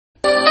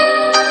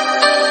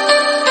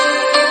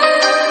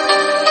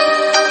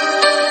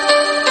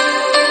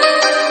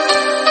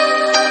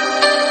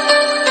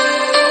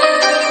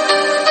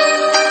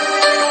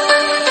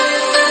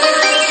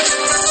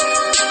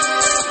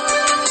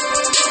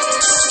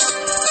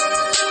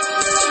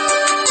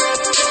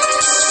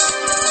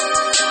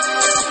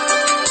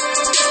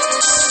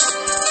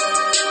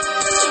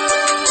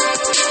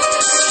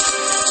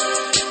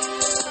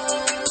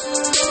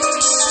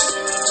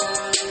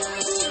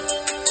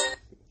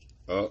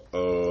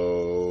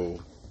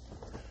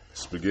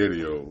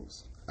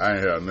SpaghettiOs. I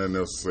ain't have nothing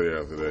else to say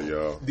after that,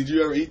 y'all. Did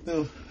you ever eat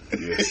them?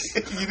 Yes.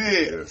 You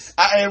did? Yes.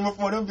 I ate them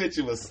before them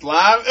bitches was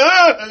slime.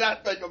 And I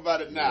think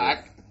about it now.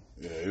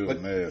 Yeah, it was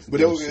nasty. But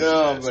it was,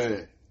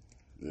 man.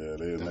 Yeah,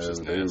 they was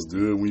nasty. They was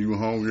good when you were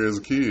hungry as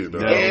a kid, though.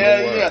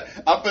 Yeah.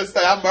 I'm gonna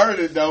say I murdered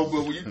it, though,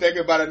 but when you think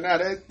about it now,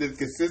 that's the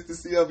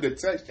consistency of the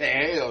texture.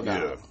 Hell no.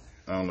 Yeah.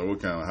 I don't know what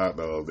kind of hot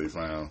dogs they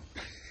found.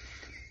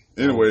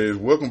 Anyways,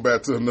 welcome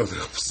back to another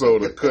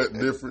episode of Cut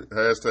Different.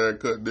 Hashtag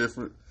Cut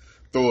Different.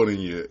 Throw it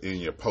in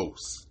your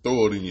posts.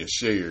 Throw it in your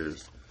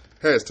shares.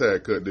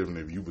 Hashtag Cut Different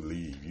if you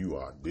believe you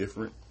are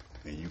different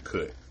and you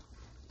cut.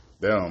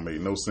 That don't make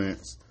no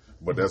sense.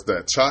 But that's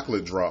that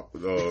chocolate drop.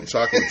 That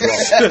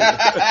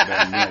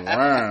them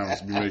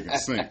rhymes be making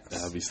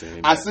sense. I'll be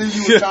saying I see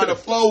you were trying to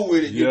flow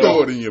with it. You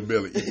throw it in your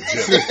belly. Eat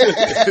jelly.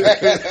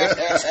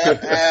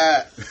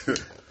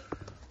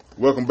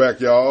 Welcome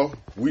back, y'all.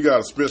 We got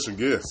a special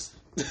guest.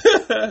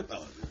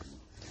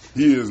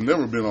 He has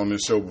never been on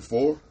this show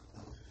before.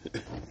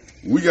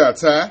 We got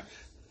Ty,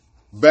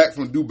 back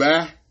from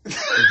Dubai.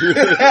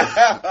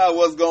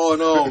 What's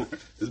going on?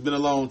 It's been a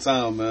long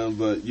time, man,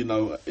 but you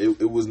know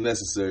it was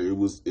necessary. It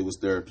was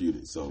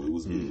therapeutic, so it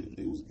was good.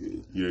 It was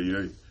good.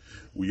 Yeah.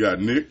 We got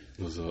Nick.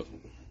 What's up?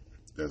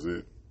 That's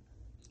it.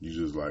 You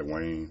just like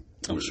Wayne.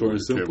 I'm short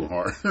and simple. Kevin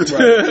Hart. Right.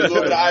 A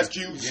little bit of Ice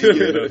Cube.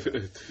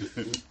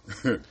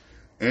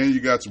 And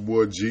you got your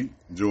boy G,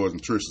 George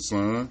and Trisha's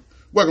son.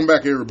 Welcome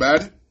back,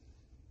 everybody.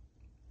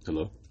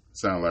 Hello.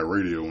 Sound like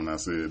radio when I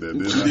said that,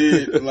 didn't I? You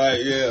did, like,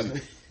 yeah.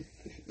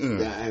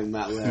 Yeah, I am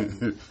not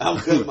laughing. I'm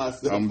cutting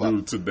myself. I'm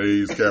doing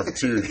today's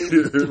cafeteria.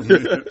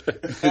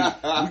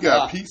 We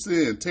got pizza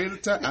and tater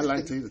tot. I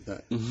like tater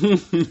tot.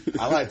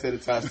 I like tater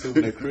tots too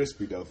when they're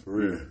crispy though, for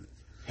real.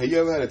 Have you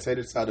ever had a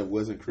tater tot that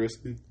wasn't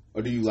crispy,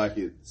 or do you like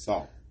it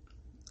soft?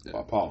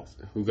 Pause.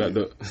 Who got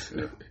the?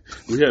 Yeah.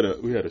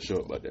 We had a show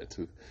about that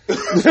too.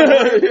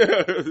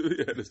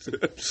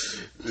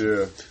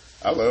 Yeah,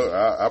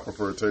 I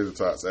prefer tater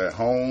tots at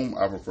home.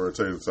 I prefer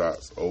tater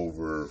tots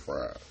over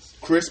fries.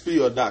 Crispy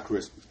or not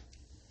crispy?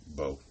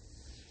 Both.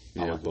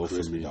 Yeah, both for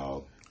crispy, me.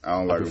 dog. I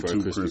don't like them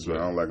too crispy, crispy.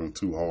 but I don't like them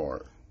too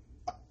hard.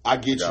 I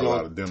get Got you a lot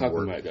on. of them Taco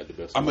work. Mac got the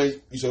best. I ones.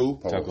 mean, you know,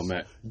 Taco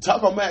Mac.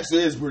 Taco Max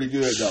is pretty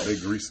good though. They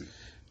greasy.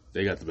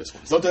 They got the best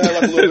ones. Don't they have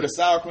like a little bit of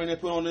sour cream they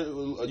put on it?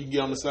 Or you can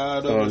get on the side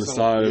of it. On or the something?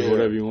 side, Yeah.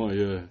 whatever you want.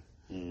 Yeah.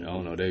 I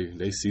don't know.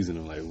 They season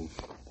them like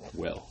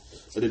well,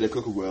 But they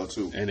cook it well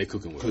too. and they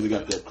cooking well. Because they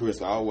got that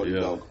crisp. I always Yeah,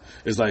 know.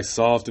 it's like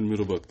soft in the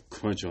middle, but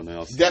crunchy on the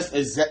outside. That's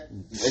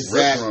Restaurants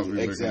exactly. be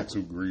making them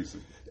too greasy.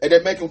 And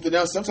they make them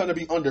now. Sometimes they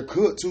be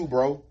undercooked too,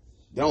 bro.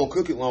 They don't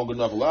cook it long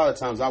enough. A lot of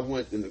times I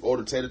went and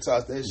ordered tater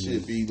tots. That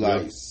shit be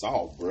like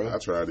soft, bro. I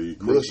tried to eat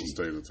Mushy. Crystal's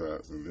tater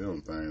tots, and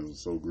them things are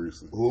so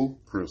greasy. Who?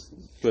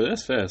 Crystals. But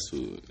that's fast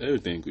food.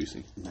 Everything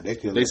greasy. Nah, they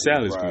could They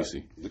salad's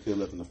greasy. They could have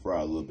left in the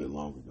fry a little bit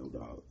longer, though,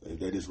 dog. If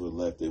they just would have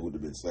left, they would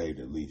have been saved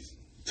at least.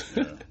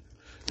 Yeah,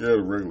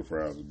 the regular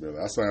fries are better.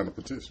 I signed a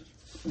petition.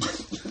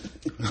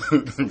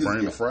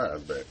 Bring the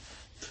fries back.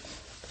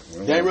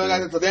 They ain't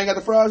got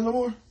the fries no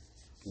more?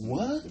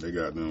 What? They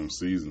got them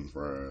seasoned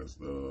fries,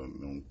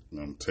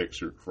 them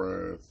textured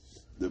fries.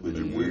 They're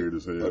weird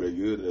as hell. Are they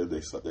good? Or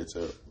they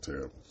terrible?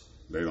 Terrible.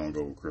 They don't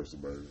go with Crystal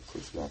Burgers.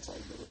 Crystal, I'll talk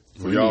about it.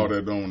 For y'all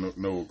that don't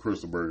know what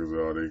Crystal Burgers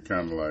are, they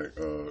kind of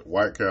like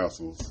White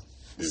Castles.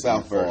 If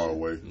South you're far version.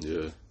 away.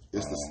 Yeah.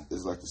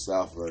 It's like the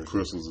South version.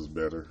 Crystals is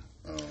better.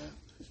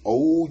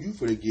 Oh, you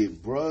forget,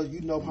 bruh.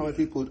 You know how many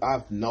people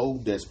I know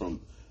that's from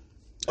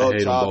I up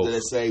hate 'em top both. that they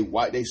say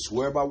white. They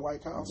swear by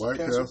White Castle. White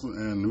Castle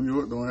and New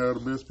York don't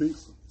have the best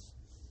pizza.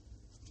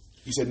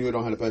 You said New York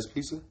don't have the best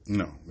pizza.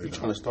 No, they You don't.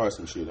 trying to start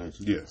some shit, ain't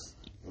you? Yes.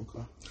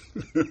 Okay.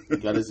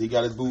 He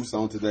got his boots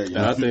on today, And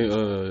y'all. I think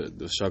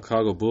the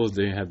Chicago Bulls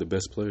didn't have the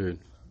best player.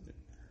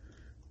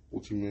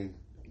 What you mean?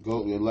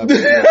 Go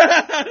elaborate.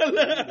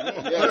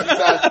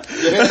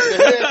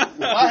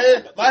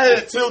 My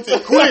head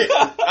tilted quick.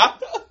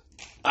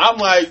 I'm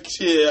like,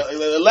 shit.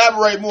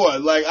 Elaborate more.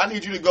 Like, I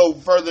need you to go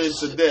further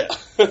into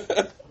depth.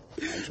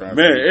 Man,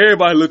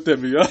 everybody looked at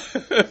me.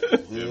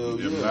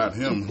 If not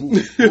him, who?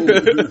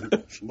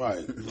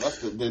 Right.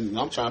 Then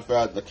I'm trying to figure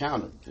out the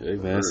counter. Hey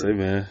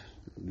man,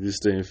 you just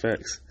stating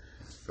facts.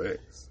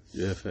 Facts.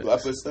 Yeah, facts. I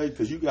would say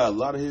because you got a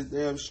lot of his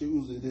damn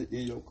shoes in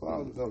your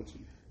closet, don't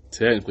you?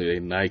 Technically, they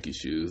Nike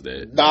shoes.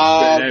 That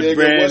nigga,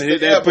 brand what's the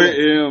that put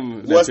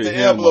emblem? him. What's the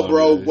emblem,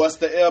 bro? What's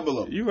the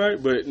emblem? You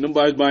right, but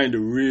nobody's buying the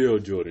real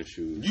Jordan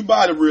shoes. You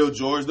buy the real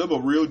Jordans. Them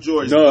are real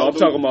Jordans. No, I'm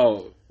talking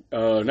about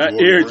not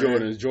Jordan Air brand.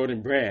 Jordans,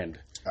 Jordan brand.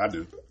 I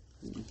do.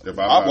 If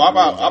I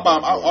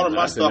order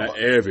my I said stuff. not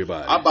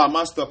everybody. I buy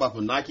my stuff off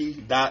of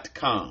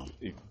Nike.com.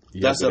 Yeah,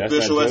 That's but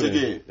official not as it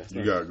Jordan. is. That's You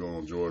not- gotta go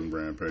on Jordan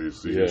Brand page to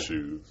see Yeah. his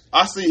shoes.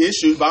 I see his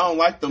shoes, but I don't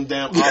like them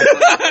damn.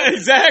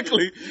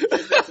 Exactly.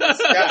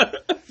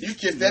 You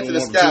kiss that You to the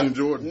don't want sky. Team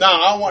Jordan? Nah,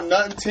 I don't want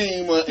nothing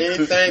team or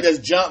anything that's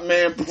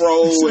Jumpman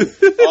Pro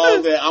and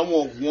all that. I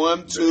want 1,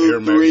 Air 2,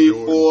 Max 3,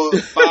 Jordan. 4,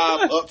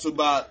 5, up to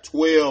about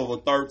 12 or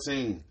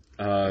 13.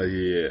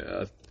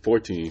 Yeah,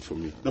 14 for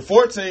me. The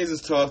 14s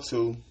is tough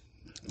too.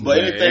 But Man,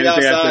 anything anything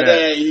outside after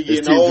that, you it's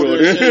getting T. older.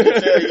 Jordan. Shit, you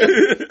can tell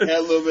you had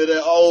a little bit of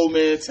that old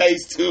man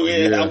taste to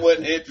it. Yeah. I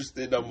wasn't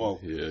interested no more.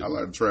 Yeah. I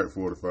like the track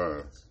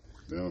 45s.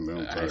 They don't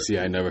I track. see.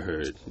 I never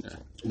heard. Nah.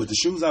 But the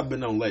shoes I've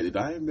been on lately,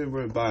 I ain't been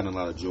really buying a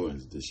lot of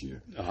Jordans this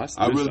year. Oh,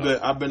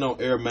 I've been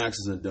on Air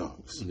Maxes and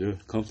Dunks. Yeah,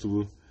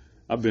 comfortable.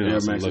 I've been Air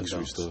on some Max and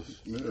luxury Dunks.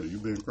 stuff. Yeah, you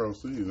been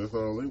across seas. That's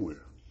all they wear.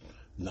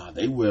 Nah,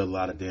 they wear a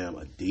lot of damn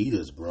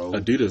Adidas, bro.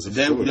 Adidas, I'm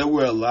They sure.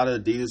 wear a lot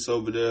of Adidas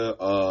over there.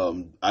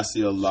 I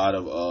see a lot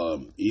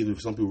of even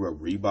some people wear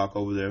Reebok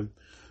over there.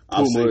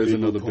 Puma I see is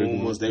people another big one.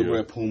 Pumas. They Yeah.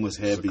 wear Pumas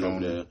heavy Saucony. over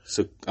there.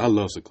 So I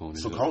love Saucony.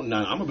 So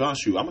now I'm gonna be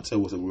honest with you. I'm gonna tell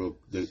you what's a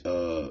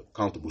real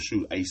comfortable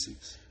shoe.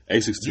 Asics.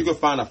 Asics You too. can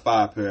find a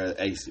 5 pair of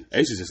Asics.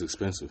 Asics is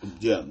expensive.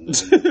 Yeah, and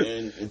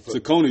for,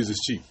 Saucony's is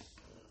cheap.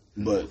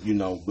 but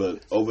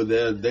over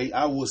there,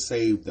 I will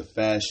say the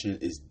fashion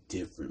is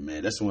different,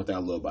 man. That's the one thing I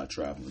love about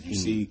traveling. You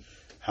see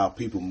how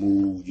people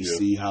move, you Yeah.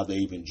 see how they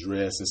even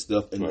dress and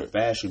stuff, and the Right.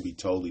 fashion be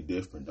totally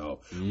different, dog.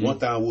 One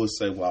thing I will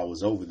say while I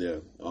was over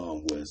there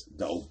was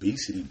the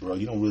obesity, bro.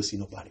 You don't really see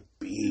nobody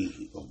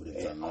big over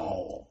there at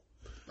all.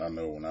 I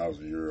know when I was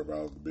in Europe, I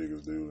was the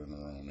biggest dude in the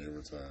room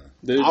every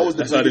time. I was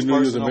the That's how they biggest knew you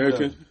was person over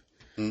American.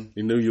 Hmm?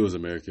 They knew you was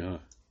American, huh?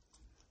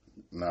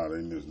 Nah,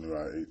 they just knew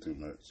I ate too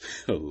much.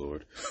 Oh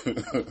Lord. A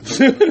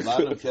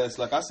lot of them cats,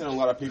 like I seen a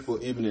lot of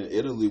people, even in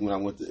Italy, when I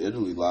went to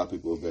Italy, a lot of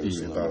people were very They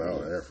similar. thought I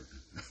was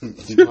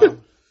African. Huh?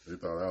 They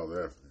thought I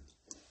was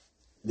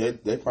African.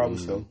 They probably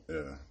so.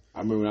 Yeah. I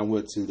remember when I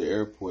went to the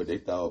airport, they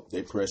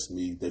pressed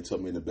me, they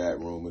took me in the back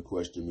room and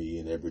questioned me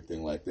and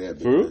everything like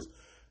that. For real? Because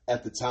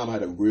at the time I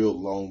had a real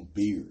long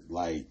beard,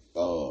 like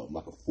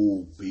a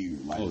full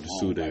beard, like Oh, long, the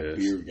suit like ass.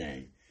 beard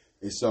game.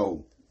 And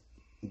so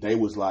they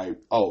was like,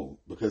 oh,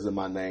 because of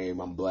my name,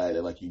 I'm glad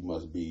that like you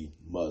must be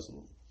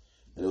Muslim.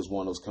 And it was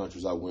one of those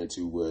countries I went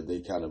to where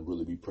they kind of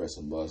really be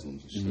pressing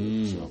Muslims and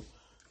shit. So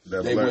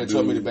That they black went and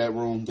told me in dude- the back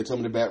room. They told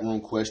me in the back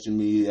room, questioned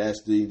me,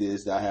 asked me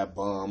this, that I have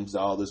bums,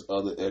 all this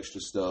other extra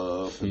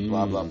stuff, and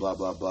blah, blah, blah,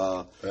 blah,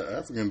 blah. That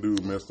African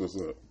dude messed us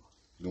up.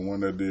 The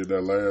one that did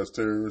that last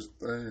terrorist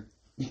thing.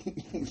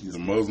 The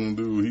Muslim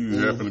dude, he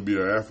happened to be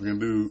an African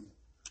dude.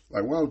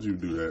 Like, why would you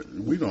do that?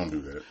 We don't do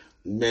that.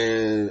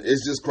 Man,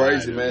 it's just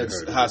crazy, I man. never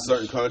heard of How this.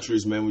 certain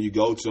countries, man, when you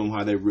go to them,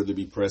 how they really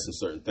be pressing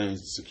certain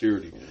things,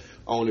 security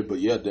on it. But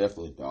yeah,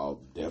 definitely, dog,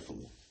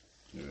 definitely.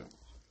 Yeah.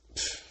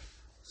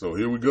 So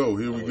here we go.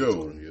 Here we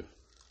go. Yeah.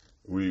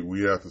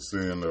 We have to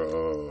send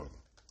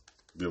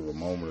give a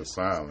moment of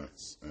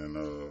silence and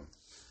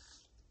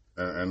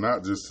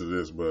not just to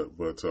this,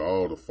 but to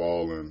all the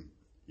fallen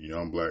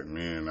young black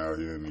men out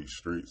here in these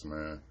streets,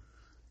 man.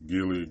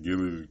 Gilly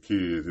the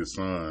kid, his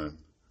son,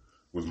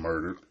 was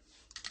murdered.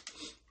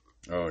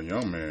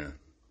 Young man,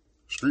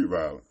 street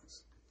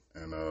violence,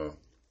 and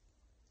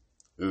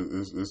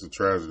it's a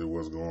tragedy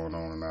what's going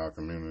on in our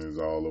communities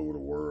all over the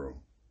world.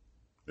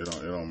 It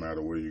don't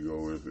matter where you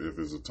go. If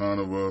it's a ton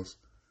of us,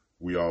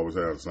 we always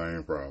have the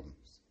same problems.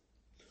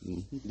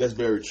 That's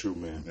very true,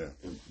 man. Yeah.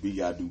 And we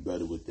gotta do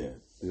better with that.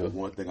 Yeah.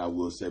 One thing I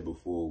will say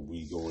before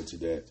we go into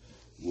that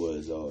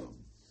was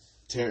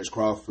Terrence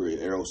Crawford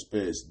and Errol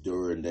Spence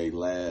during their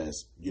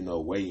last,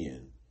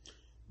 weigh-in.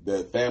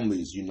 The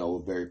families, were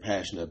very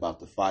passionate about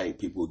the fight.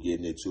 People were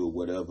getting into it,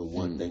 whatever. And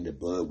one thing that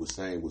Bud was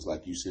saying was,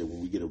 like you said,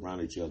 when we get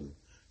around each other,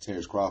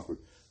 Terrence Crawford,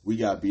 we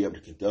got to be able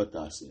to conduct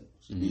ourselves.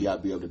 We got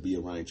to be able to be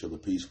around each other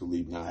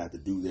peacefully. Not have to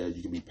do that.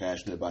 You can be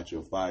passionate about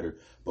your fighter,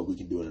 but we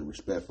can do it in a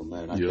respectful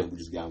manner. And I Yeah. think we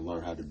just got to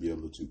learn how to be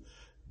able to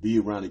be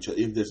around each other.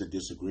 If there's a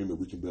disagreement,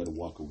 we can be able to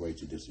walk away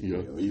to disagree. Yeah.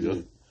 Or even Yeah.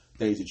 if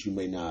things that you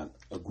may not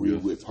agree Yeah.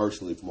 with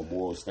personally from a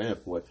moral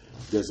standpoint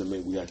doesn't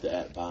mean we have to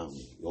act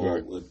violently.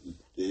 Or Right.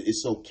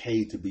 it's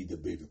okay to be the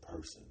bigger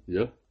person.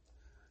 Yeah.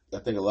 I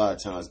think a lot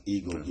of times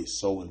ego gets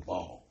so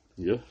involved.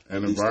 Yeah.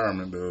 And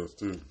environment does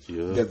too.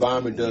 Yeah. The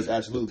environment does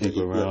absolutely.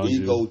 People The around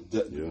ego,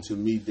 you. Yeah. to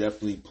me,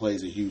 definitely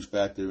plays a huge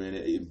factor in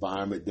it.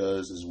 Environment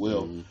does as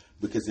well,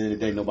 because at the end of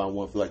the day, nobody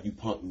want to feel like you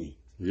punked me.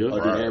 Yeah. Or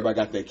then Right. everybody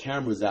got their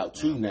cameras out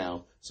too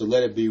now. So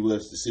let it be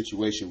was the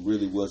situation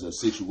really was a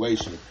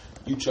situation.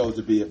 You chose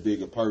to be a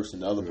bigger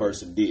person. The other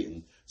person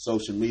didn't.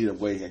 Social media, the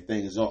way that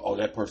things are, oh,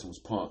 that person was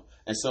punked.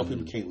 And some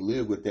people can't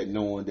live with that,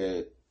 knowing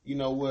that, you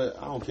know what,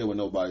 I don't care what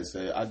nobody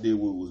said. I did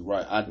what was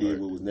right. I did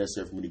what was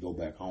necessary for me to go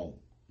back home.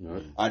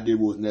 Right. I did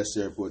what was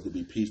necessary for it to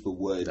be peaceful,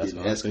 what it That's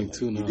didn't what I think escalate.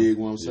 too You now. dig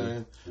what I'm Yeah.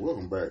 saying?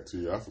 Welcome back to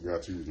you. I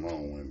forgot you was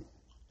long-winded.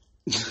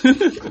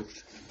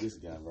 This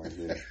guy right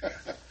here.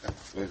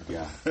 This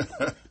guy.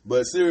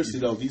 But seriously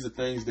though, these are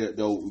things that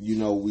though,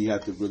 we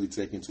have to really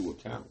take into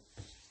account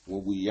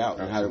when we out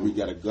and how we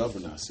gotta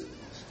govern ourselves.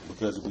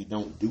 Because if we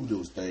don't do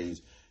those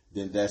things,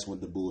 then that's when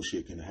the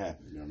bullshit can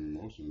happen. Young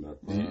emotion,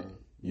 that pride.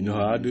 You know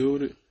how I deal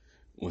with it?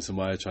 When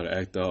somebody try to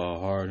act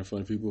hard in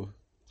front of people,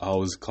 I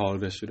always call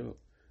that shit up.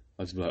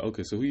 I just be like,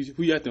 okay, so who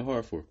you acting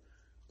hard for?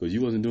 Because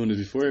you wasn't doing this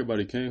before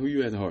everybody came. Who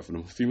you acting hard for?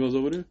 Them females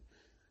over there?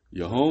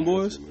 Your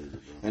homeboys?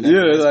 And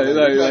Yeah,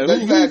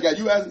 like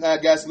you asking how I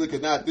got slick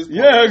because now at this point.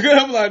 Yeah, good.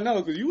 I'm like,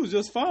 no, because you was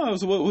just fine.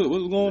 So what's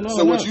going on?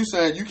 So what now? you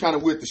saying? You kind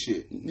of with the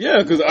shit. Yeah,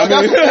 because I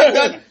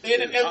That's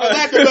mean, in for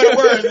lack of better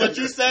words, what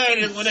you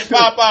saying is when it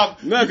pop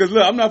off. no, because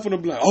look, I'm not gonna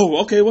be like,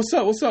 oh, okay, what's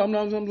up? I'm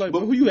like,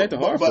 but who you acting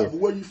hard But for?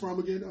 where you from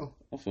again, though?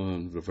 I'm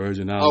from the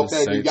Virgin Islands.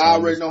 Okay, then St. y'all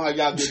Thomas. already know how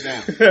y'all get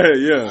down.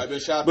 Yeah, I've been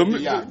shot but, to the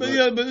yacht, but but-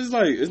 yeah, but it's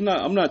like it's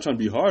not. I'm not trying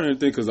to be hard or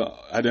anything because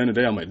at the end of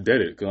the day, I'm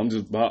indebted. Because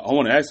I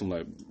want to ask him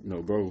like,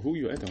 bro, who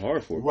you acting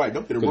hard for? Right,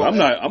 don't get it Because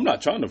wrong. I'm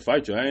not trying to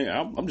fight you.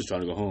 I'm just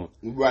trying to go home.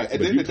 Right. At But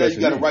the end you of the day,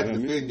 you got a pressing right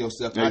me, to you know what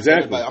I defend yourself.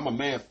 Exactly. I'm a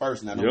man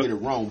first now. Don't Yep. get it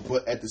wrong.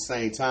 But at the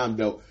same time,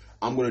 though,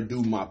 I'm going to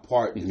do my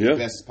part as Yeah.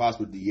 best as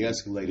possible to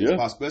de-escalate it.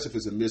 Yeah. Especially if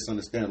it's a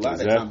misunderstanding. A lot of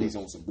that Exactly. time he's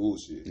on some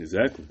bullshit.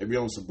 Exactly. If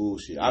you're on some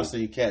bullshit. I've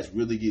seen cats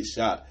really get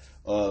shot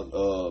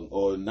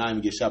or not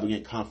even get shot, but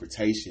get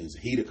confrontations,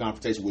 heated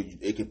confrontations where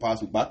it could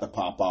possibly about to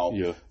pop off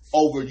Yeah.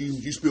 over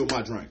you spilled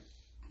my drink.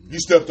 You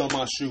stepped on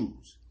my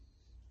shoes.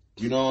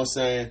 You know what I'm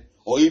saying?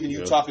 Or even you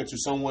Yeah. talking to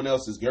someone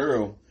else's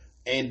girl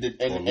and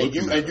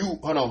you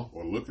hold on.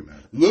 Or looking at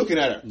it. Looking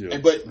at her. Yeah.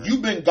 But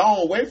you've been gone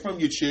away from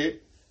your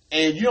chick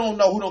and you don't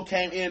know who done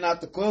came in and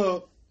out the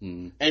club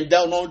and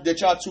don't know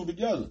that y'all two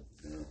together.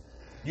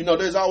 You know,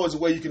 there's always a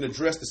way you can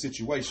address the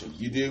situation.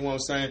 You dig what I'm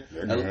saying?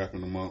 That can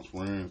happen amongst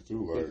friends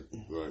too,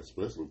 like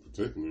especially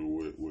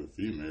particularly with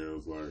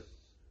females, like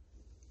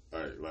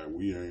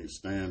we ain't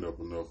stand up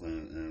enough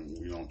and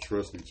we don't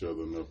trust each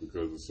other enough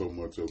because it's so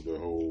much of the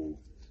whole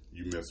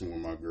you messing with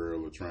my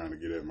girl or trying to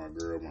get at my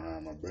girl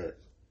behind my back.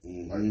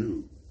 Like,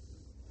 dude,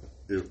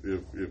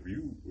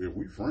 if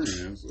we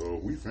friends or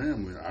we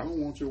family, I don't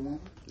want your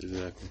woman.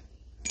 Exactly.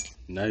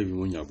 Not even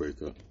when y'all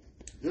break up.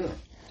 Yeah,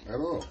 at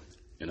all.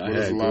 And But I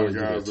there's had a lot of girls do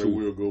guys that that too.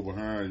 will go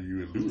behind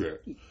you and do that.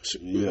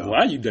 Yeah. Why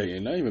are you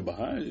dating? Not even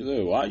behind you.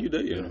 Like, why are you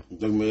dating?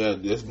 I mean, yeah,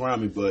 that's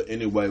grimy, but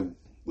anyway,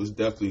 let's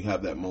definitely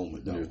have that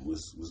moment, though. Yeah.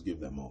 Let's give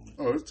that moment.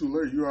 Oh, it's too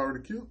late. You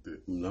already killed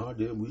it. No, I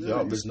did.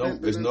 Yeah, you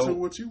spent it into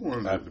what you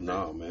wanted it to be.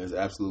 No, man, it's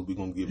absolutely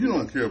gonna give You it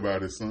don't life. care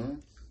about his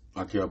son.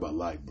 I care about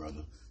life,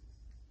 brother.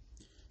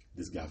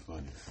 This got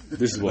funny.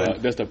 This is why.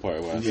 That's the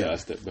part where I Yeah.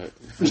 step back.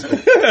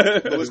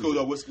 But let's go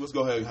though. Let's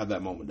go ahead and have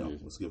that moment though.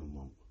 Let's give him a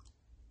moment.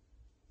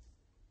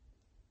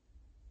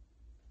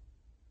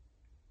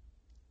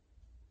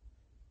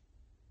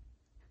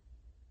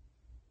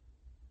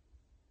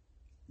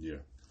 Yeah.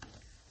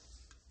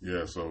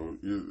 Yeah, so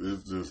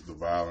it's just the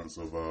violence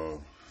of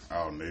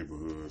our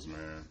neighborhoods,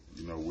 man.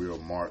 You know, we'll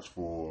march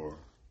for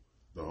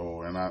the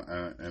whole, and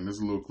it's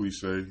a little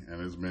cliche,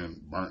 and it's been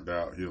burnt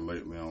out here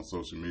lately on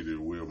social media.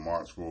 We'll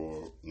march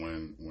for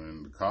when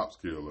the cops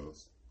kill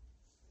us,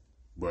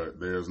 but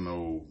there's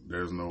no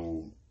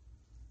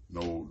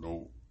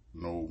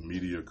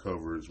media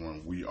coverage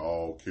when we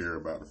all care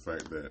about the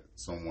fact that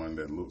someone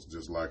that looks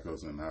just like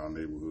us in our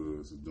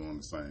neighborhoods is doing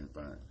the same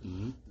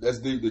thing. That's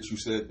deep that you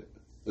said that.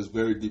 It's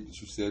very deep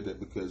that you said that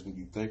because when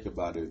you think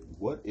about it,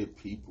 what if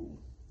people,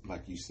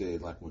 like you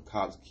said, like when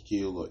cops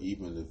kill or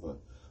even if a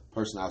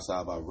person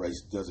outside of our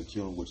race does a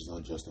killing which is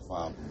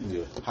unjustifiable,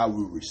 how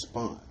we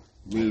respond?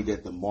 Meaning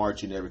that the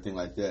march and everything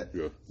like that,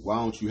 why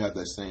don't you have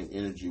that same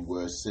energy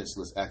where it's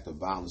senseless act of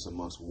violence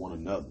amongst one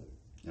another?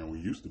 And we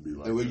used to be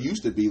like And we that.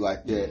 used to be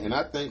like that. And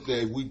I think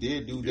that if we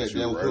did do that, Get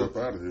you right up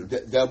out of here.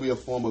 that'll be a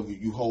form of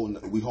we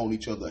holding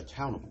each other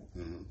accountable.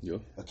 Yeah.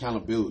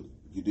 Accountability.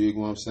 You dig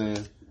what I'm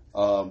saying?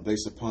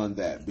 Based upon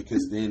that.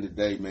 Because at the end of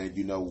the day, man,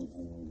 you know,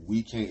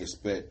 we can't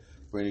expect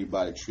for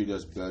anybody to treat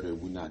us better if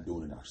we're not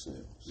doing it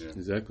ourselves. Yeah.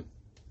 Exactly.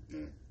 Yeah.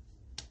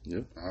 Yeah.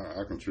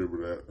 I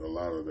contribute a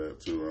lot of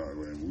that too. I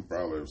mean, we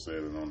probably have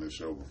said it on this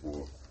show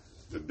before.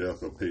 The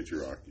death of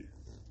patriarchy.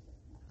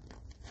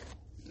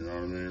 You know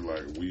what I mean?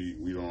 Like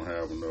we don't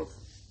have enough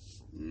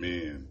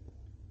men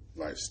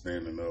like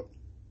standing up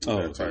to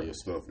that type of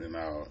stuff in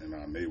our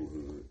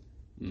neighborhood,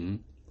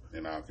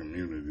 in our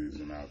communities,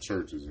 in our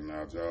churches, in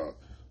our jobs.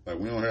 Like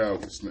we don't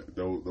have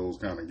those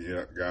kind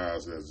of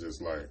guys that's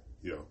just like,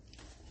 yo,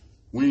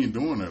 we ain't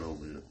doing that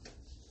over here.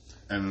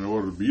 And in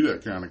order to be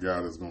that kind of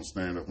guy that's going to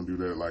stand up and do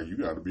that, like, you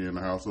got to be in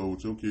the household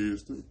with your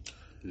kids, too.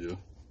 Yeah.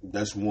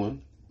 That's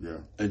one. Yeah.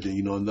 And then,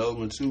 you know, another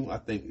one, too, I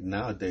think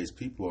nowadays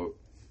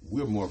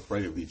we're more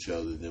afraid of each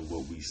other than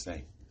what we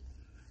say.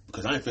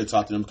 Because I ain't finna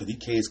talk to them because these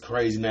kids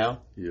crazy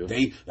now. Yeah.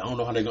 I don't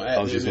know how they're going to act.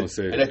 I was just going to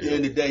say and that, at the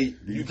end of the day,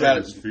 Do you got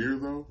think it's fear,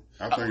 though?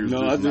 I think it's no,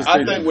 just I just not-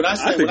 I think when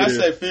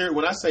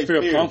I say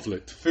fear, Fear of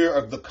conflict. fear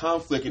of the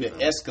conflict and it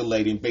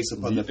escalating based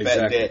upon the fact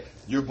Exactly. that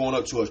you're going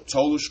up to a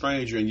total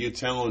stranger and you're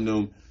telling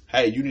them,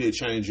 hey, you need to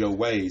change your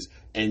ways,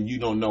 and you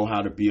don't know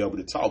how to be able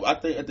to talk. I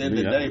think at the end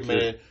of the day,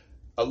 man,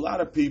 a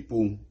lot of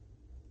people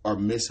are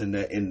missing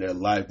that in their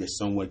life that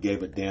someone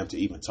gave a damn to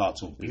even talk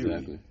to them, period.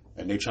 Exactly.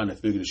 And they're trying to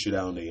figure the shit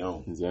out on their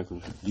own.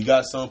 Exactly. You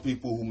got some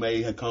people who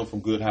may have come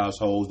from good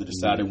households that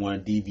decide they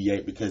want to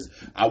deviate because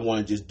I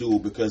want to just do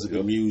it because of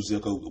the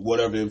music or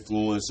whatever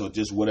influence or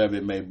just whatever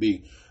it may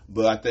be.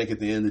 But I think at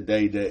the end of the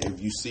day that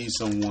if you see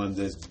someone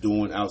that's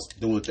doing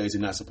things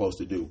they're not supposed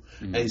to do,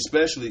 and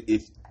especially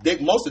if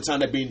most of the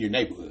time they be in your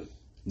neighborhood.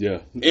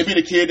 Yeah. It be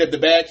the kid that the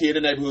bad kid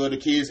in the neighborhood, the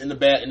kids in the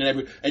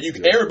neighborhood, and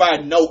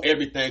everybody know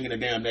everything in the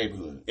damn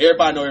neighborhood.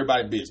 Everybody know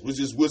everybody's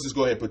business. We'll just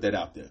go ahead and put that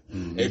out there.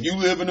 Mm-hmm. If you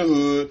live in the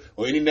hood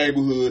or any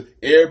neighborhood,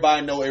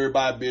 everybody know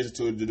everybody's business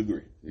to a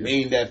degree. Yeah.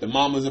 Meaning that the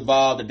mama's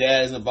involved, the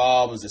dad is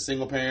involved, it's a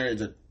single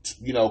parent, it's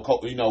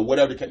a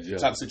whatever type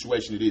of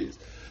situation it is.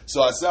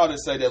 So I saw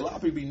this say that a lot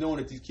of people be knowing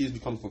that these kids be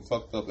coming from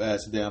fucked up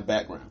ass damn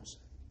backgrounds,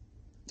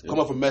 come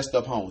up from messed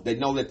up homes. They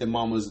know that their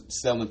mama's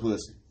selling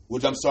pussy,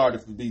 which I'm sorry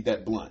to be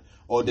that blunt.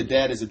 Or the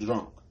dad is a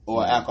drunk,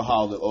 or an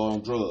alcoholic, or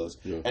on drugs.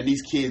 Yeah. And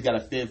these kids got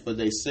to fend for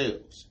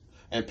themselves.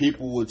 And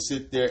people would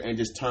sit there and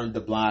just turn the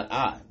blind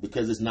eye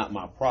because it's not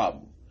my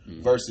problem.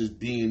 Mm-hmm. Versus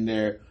being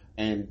there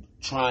and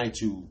trying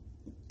to,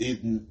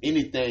 if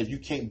you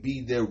can't be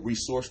there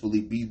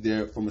resourcefully, be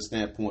there from a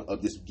standpoint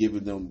of just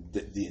giving them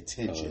the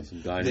attention,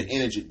 the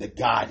energy, the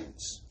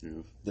guidance,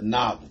 the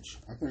knowledge.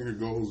 I think it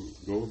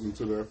goes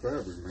into that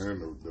fabric,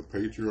 man, the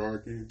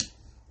patriarchy.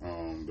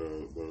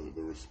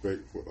 The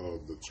respect for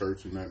the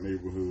church in that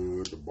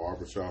neighborhood, the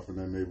barbershop in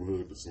that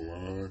neighborhood, the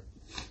salon.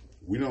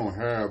 We don't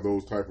have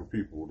those type of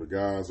people. The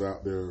guys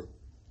out there,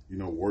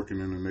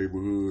 working in the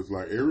neighborhoods,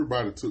 like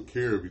everybody took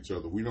care of each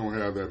other. We don't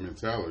have that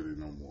mentality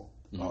no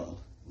more.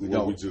 We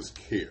just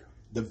care.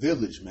 The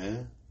village,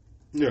 man.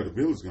 Yeah, the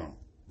village gone.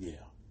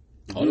 Yeah.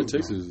 All it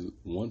takes is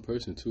one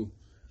person too.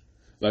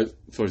 Like,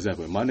 for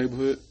example, in my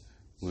neighborhood,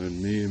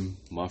 when me and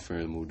my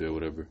friends moved there,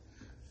 whatever,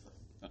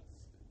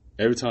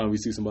 every time we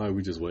see somebody,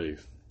 we just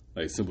wave.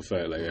 Like, simple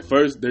fact. Like, at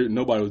first,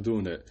 nobody was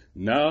doing that.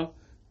 Now,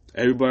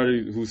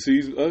 everybody who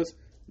sees us,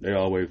 they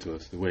all wave to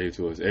us.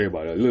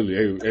 Everybody. Like,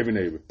 literally, every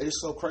neighbor. It's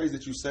so crazy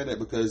that you say that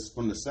because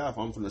from the South,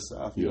 I'm from the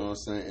South, you know what I'm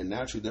saying? And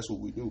naturally, that's what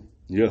we do.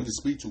 Yeah. We just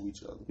speak to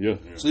each other. Yeah.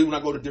 So even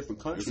when I go to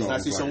different countries and I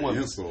see someone.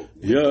 Look,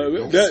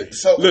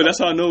 that's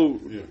how I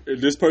know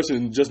this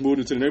person just moved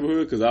into the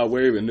neighborhood because I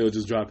wave and they'll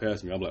just drive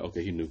past me. I'm like,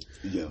 okay, he knew.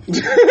 Yeah. He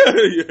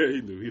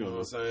knew. He know what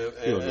I'm saying?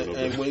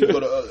 And when you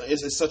go to,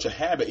 it's such a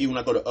habit, even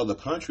when I go to other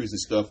countries and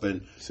stuff,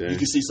 and you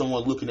can see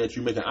someone looking at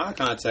you, making eye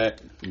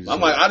contact.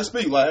 I'm like, I just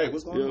speak, like, hey,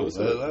 what's going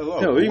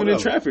on? Even in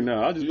traffic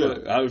now, I just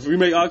if we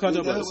make eye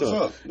contact, like, what's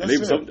up?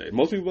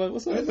 Most people are like,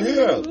 what's up?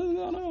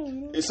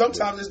 And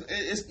sometimes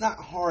it's not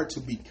hard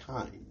to be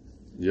kind.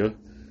 Yeah.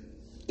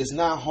 It's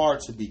not hard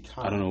to be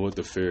kind. I don't know what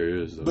the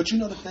fear is, though. But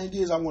the thing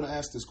is, I want to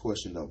ask this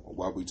question, though,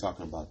 while we're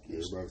talking about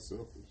this. Everybody's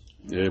selfish.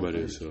 Everybody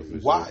is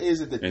selfish. Why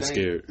is it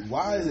scared?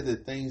 Why is it the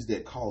things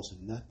that cost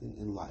nothing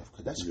in life?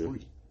 Because that's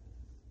free.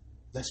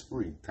 That's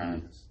free.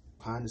 Kindness.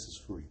 Kindness is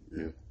free.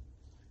 Yeah.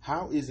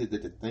 How is it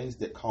that the things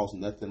that cost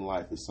nothing in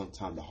life is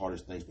sometimes the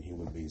hardest things for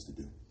human beings to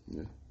do?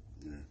 Yeah.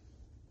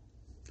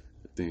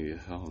 I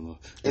don't know.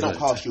 It don't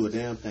cost you a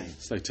damn thing.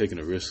 It's like taking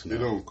a risk now. It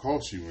don't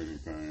cost you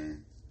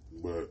anything,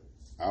 but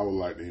I would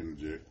like to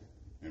interject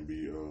and be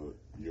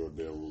your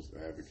devil's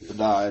advocate.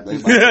 Nah,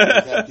 baby.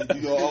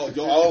 Your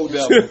old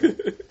devil.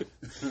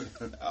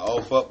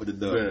 I'll fuck with the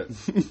devil.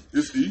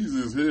 It's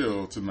easy as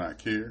hell to not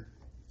care,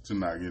 to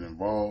not get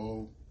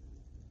involved,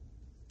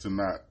 to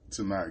not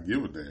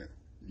give a damn.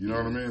 You know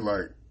what I mean?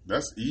 Like,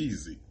 that's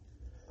easy.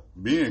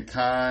 Being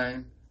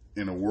kind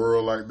in a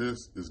world like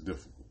this is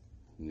difficult.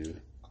 Yeah.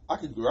 I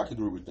could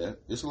agree with that.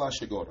 There's a lot of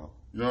shit going on.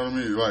 You know what I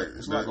mean? Like,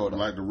 it's not going on.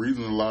 Like the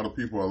reason a lot of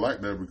people are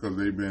like that because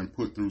they've been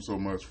put through so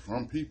much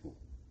from people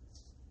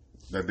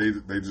that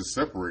they just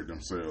separate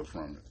themselves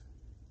from it.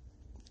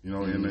 You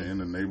know, in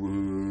the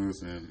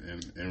neighborhoods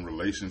and in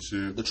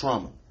relationships. The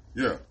trauma.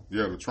 Yeah,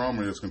 the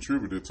trauma has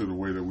contributed to the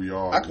way that we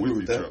are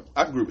with each other.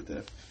 I agree with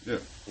that. Yeah,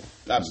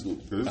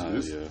 absolutely.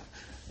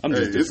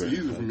 It's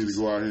easy for me to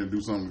go out here and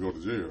do something to go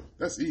to jail.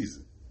 That's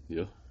easy.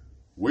 Yeah.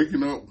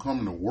 Waking up,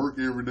 coming to work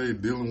every day,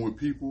 dealing with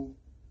people,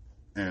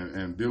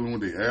 and dealing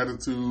with their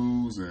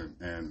attitudes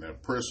and the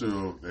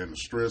pressure and the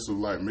stress of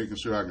like making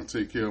sure I can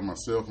take care of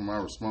myself and my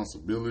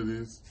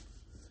responsibilities,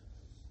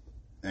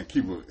 and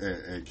keep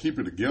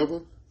it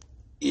together.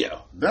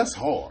 Yeah, that's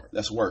hard.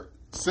 That's work.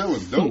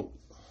 Selling dope,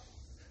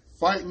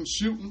 fighting,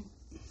 shooting,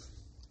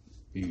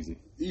 easy.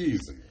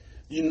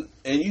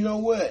 You know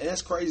what?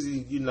 That's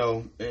crazy.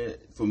 And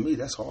for me,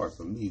 that's hard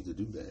for me to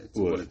do that.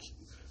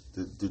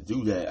 To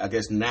do that, I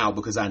guess now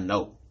because I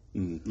know.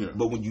 Mm-hmm. Yeah.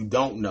 But when you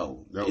don't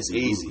know, it's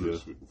easy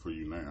for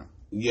you now.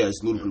 Yeah,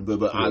 it's ludicrous. Yeah.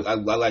 But I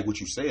like what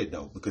you said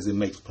though because it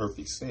makes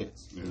perfect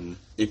sense. Yeah.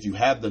 If you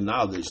have the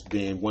knowledge,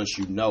 then once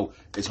you know,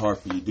 it's hard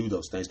for you to do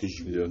those things because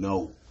you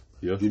know.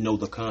 Yeah. You know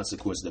the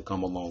consequences that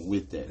come along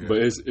with that. Yeah. But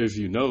if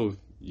you know,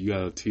 you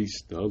gotta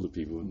teach the other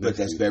people. But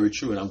that's very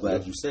true, and I'm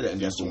glad you said that. And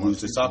that's what we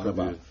was just talking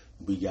about.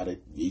 We gotta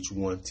each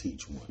one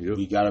teach one. Yep.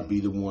 We gotta be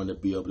the one to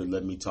be able to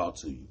let me talk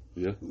to you.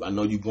 Yeah. I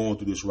know you're going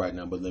through this right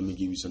now, but let me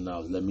give you some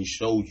knowledge. Let me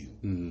show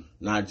you,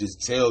 not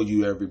just tell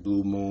you every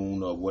blue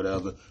moon or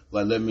whatever.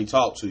 Like let me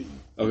talk to you.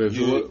 Okay.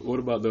 So what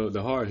about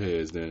the hard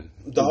heads then?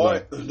 The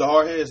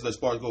hard heads. Let's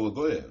go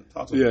ahead.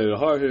 Talk to me. Yeah, the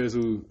hard heads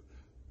who.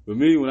 With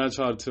me, when I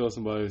try to tell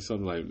somebody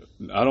something like,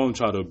 I don't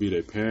try to be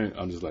their parent.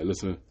 I'm just like,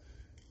 listen,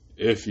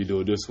 if you do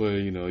it this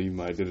way, you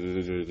might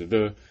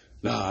da-da-da-da-da-da.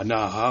 Nah,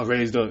 I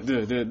raised up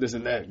this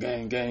and that,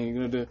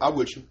 gang. I'm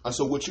with you.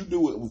 So what you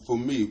do for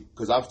me,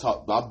 because I've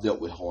dealt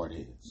with hard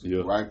heads,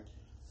 right?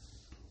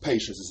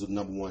 Patience is the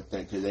number one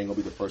thing, because it ain't gonna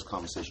be the first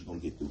conversation you're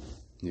gonna get through.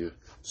 Yeah.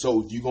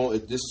 So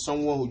if this is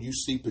someone who you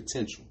see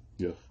potential,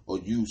 or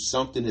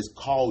something has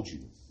called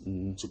you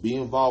to be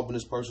involved in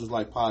this person's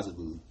life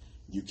positively,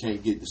 you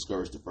can't get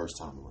discouraged the first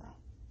time around.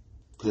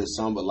 Because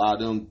a lot of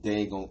them, they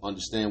ain't gonna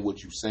understand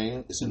what you're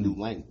saying. It's a new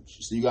language,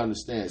 so you gotta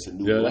understand it's a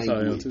new language. That's how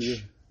I am too,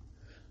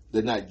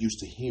 They're not used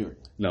to hearing.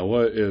 Now,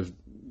 what if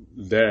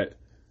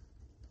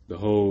the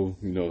whole,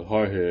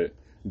 hardhead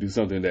do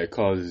something that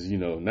causes,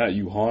 not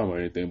you harm or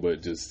anything,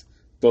 but just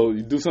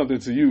do something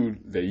to you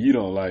that you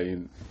don't like,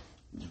 and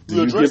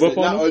you give up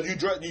on it?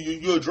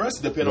 You address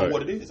it depending on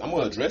what it is. I'm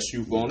going to address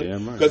you on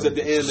it. Because at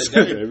the end of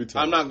the day,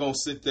 I'm not going to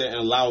sit there and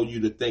allow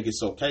you to think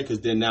it's okay, because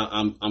then now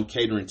I'm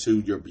catering to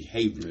your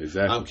behavior.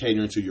 Exactly. I'm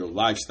catering to your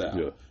lifestyle.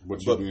 Yeah. But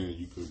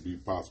you could be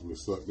possibly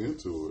sucked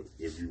into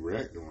it if you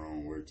react the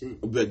wrong way, too.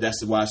 But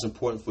that's why it's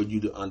important for you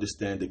to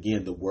understand,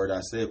 again, the word I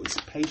said was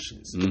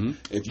patience. Mm-hmm.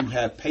 If you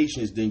have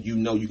patience, then you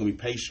know you're going to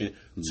be patient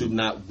to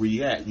not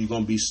react. You're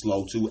going to be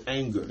slow to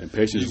anger. And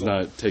patience is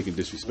not taking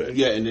disrespect.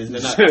 Yeah, and then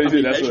not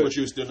be patient with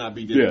you, still not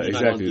be disrespect.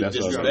 Yeah, exactly. That's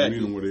what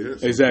I'm saying.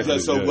 Exactly.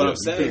 So what I'm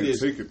saying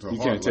is, you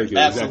can't take it.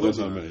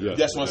 Absolutely.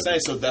 That's what I'm saying.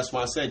 So that's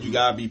why I said you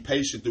gotta be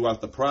patient throughout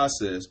the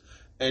process,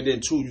 and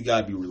then two, you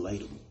gotta be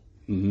relatable.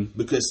 Mm-hmm.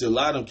 Because to a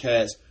lot of them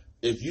cats,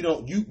 if you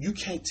don't, you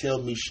can't tell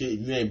me shit.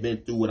 You ain't been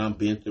through what I've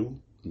been through.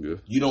 Yeah.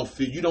 You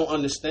don't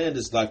understand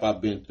this life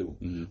I've been through.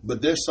 Mm-hmm.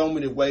 But there's so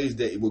many ways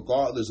that,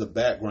 regardless of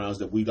backgrounds,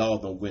 that we all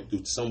done went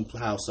through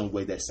somehow, some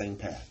way, that same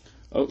path.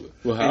 Oh,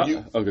 well, how?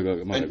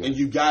 Okay, and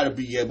you got to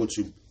be able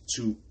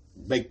to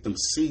make them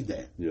see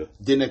that. Yeah.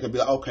 Then they can be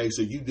like, okay,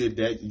 so you did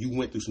that, you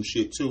went through some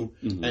shit too,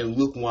 and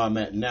look where I'm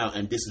at now,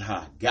 and this is how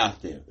I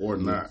got there. Or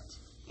not.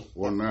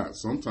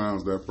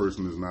 Sometimes that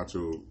person is not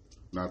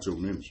your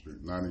ministry,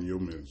 not in your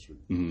ministry.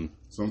 Mm-hmm.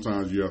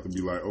 Sometimes you have to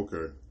be like,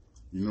 okay,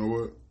 you know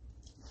what?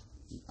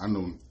 I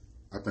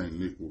think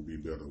Nick will be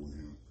better with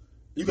him.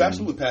 You can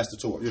absolutely pass the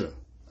torch. Yeah,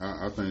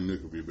 I think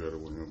Nick will be better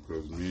with him,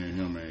 because me and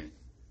him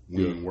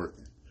ain't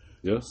working.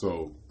 Yeah.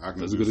 So I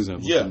can That's a good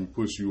example. Let me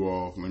push you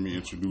off. Let me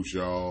introduce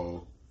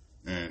y'all,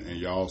 and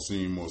y'all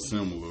seem more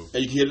similar.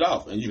 And you can hit it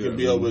off, and you can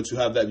be able to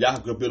have that. Y'all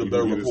can build a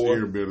better rapport.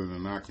 You better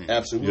than I can.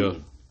 Absolutely.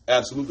 Yeah.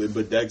 Absolutely.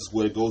 But that's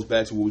what it goes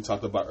back to what we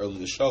talked about earlier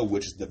in the show,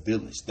 which is the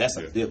village. That's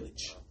a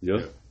village.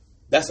 Yeah.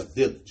 That's a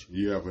village.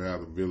 You have to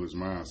have the village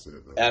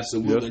mindset, though.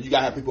 Absolutely. Yep. And you got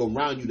to have people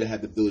around you that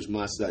have the village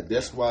mindset.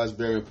 That's why it's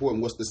very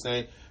important. What's the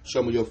saying?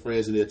 Show me your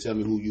friends and they'll tell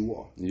me who you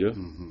are. Yeah.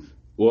 Mm-hmm.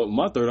 Well,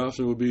 my third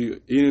option would be,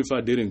 even if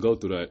I didn't go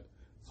through that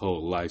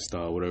whole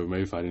lifestyle, whatever,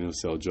 maybe if I didn't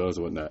sell drugs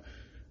or whatnot,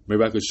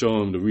 maybe I could show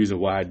them the reason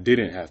why I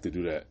didn't have to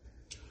do that.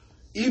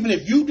 Even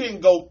if you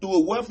didn't go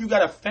through it, what if you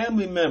got a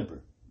family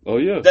member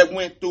that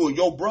went through it?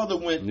 Your brother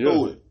went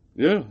through it.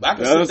 Yeah. I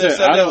can sit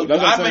there and say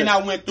I may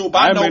not went through,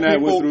 but I know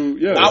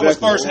people. I was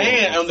first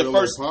hand on the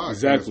first.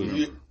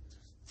 Exactly.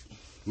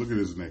 Look at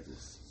his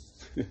necklace.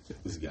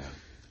 This guy.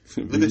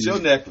 Look at your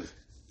necklace.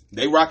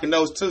 They rocking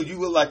those too. You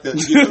look like the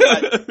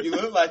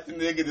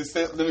nigga that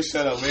said, let me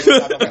shut up.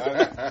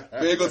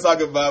 We ain't gonna talk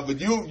about it. But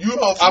you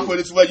don't, I put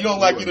it this way, you don't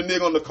like you the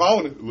nigga on the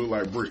corner. Look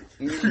like Brick.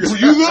 You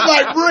look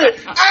like Brick.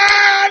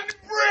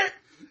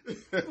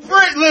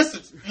 Brick,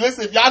 listen,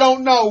 if y'all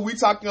don't know, we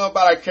talking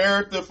about a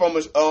character from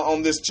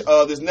on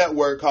this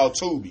network called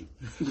Tubi.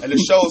 And the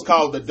show is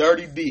called The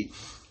Dirty D.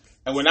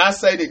 And when I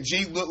say that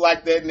G look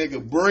like that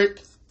nigga Brick,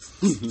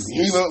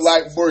 he look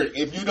like Brick.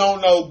 If you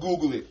don't know,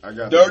 Google it. I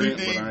got Dirty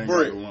dent, D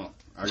Brick.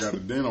 I got a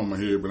dent on my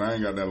head, but I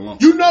ain't got that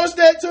lump. You noticed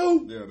that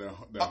too? Yeah,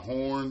 that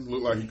horn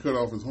looked like he cut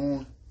off his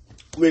horn.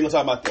 We ain't gonna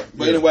talk about that.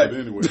 But yeah, anyway.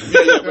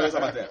 we're gonna talk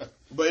about that.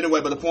 But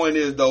anyway, the point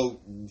is though,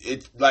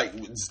 it's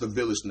the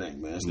village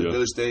thing, man. It's the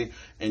village thing,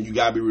 and you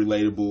gotta be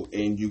relatable,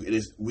 and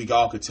we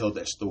all could tell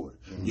that story.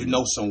 Mm-hmm. You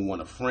know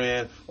someone, a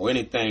friend, or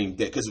anything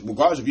that, because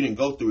regardless if you didn't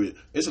go through it,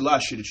 it's a lot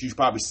of shit that you've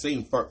probably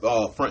seen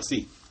front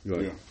seat.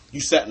 Right. Yeah. You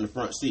sat in the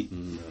front seat,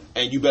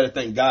 and you better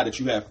thank God that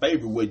you had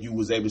favor where you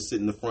was able to sit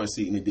in the front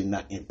seat and it did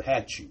not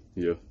impact you.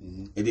 Yeah,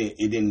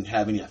 it didn't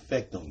have any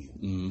effect on you.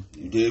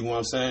 Mm-hmm. You dig what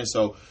I'm saying?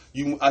 So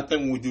I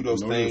think when we do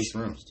those things,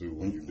 strengths too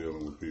when you're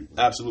dealing with people.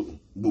 Absolutely,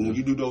 but when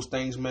you do those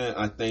things, man,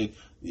 I think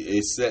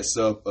it sets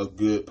up a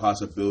good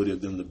possibility of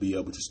them to be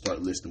able to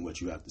start listening what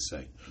you have to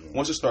say. Yeah.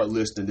 Once you start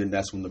listening, then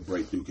that's when the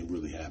breakthrough can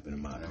really happen.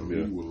 In my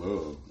opinion, and with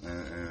love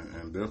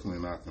and definitely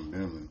not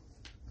condemning,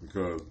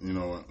 because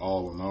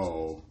all in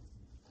all.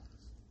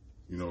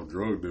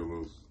 Drug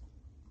dealers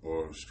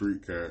or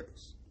street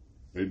cats,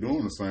 they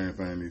doing the same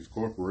thing these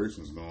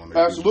corporations doing.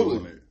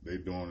 Absolutely, they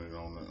doing it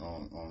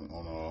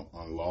on a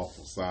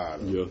unlawful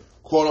side.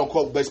 Quote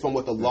unquote, based on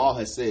what the law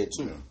has said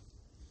too.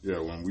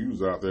 Yeah. When we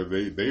was out there,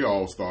 they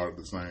all started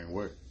the same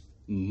way.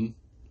 Mm-hmm.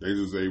 They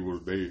was able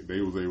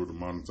to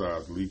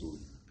monetize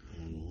legally.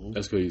 Mm-hmm.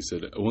 That's crazy you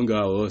said that. One guy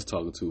I was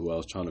talking to, who I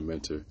was trying to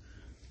mentor,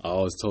 I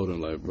always told him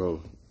like,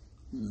 bro,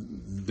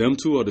 them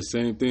two are the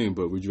same thing,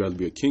 but would you rather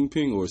be a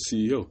kingpin or a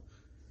CEO?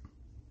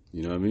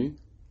 You know what I mean?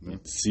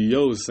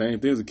 CEOs, same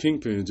thing as a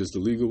kingpin, just the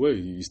legal way.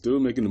 You still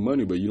making the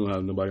money, but you don't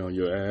have nobody on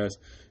your ass.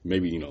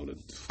 Maybe,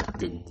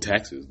 the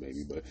taxes,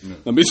 maybe, but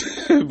I mean,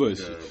 but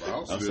Yeah, if I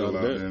was still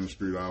out there in the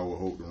street, I would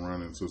hope to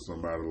run into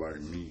somebody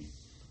like me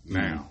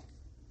now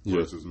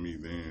versus me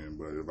then.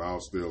 But if I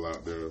was still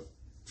out there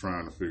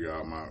trying to figure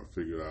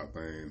out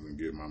things and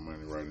get my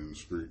money right in the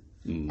street,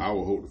 I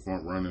would hope to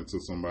run into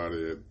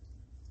somebody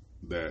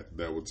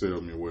that would tell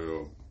me,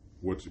 well,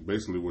 what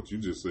you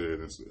just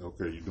said is,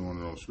 okay, you're doing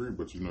it on the street,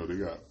 but they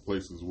got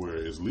places where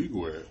it's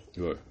legal at.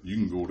 Right. You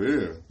can go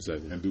there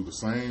Exactly. and do the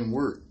same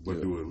work,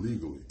 but do it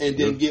legally. And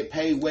then get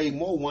paid way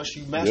more once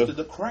you master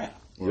the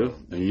craft. Yeah,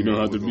 and you don't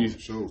have to be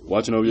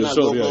watching over You your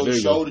don't shoulder. go over There your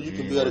you go. shoulder. You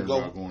can be able to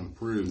go going to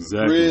prison.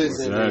 Exactly.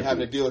 prison and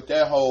having to deal with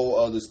that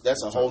whole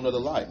that's a whole nother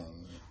life.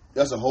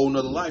 That's a whole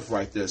nother life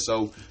right there.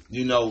 So,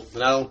 and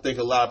I don't think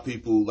a lot of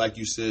people, like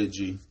you said,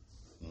 G,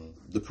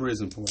 the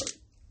prison part.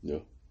 Yeah.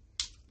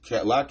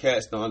 A lot of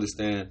cats don't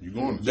understand You're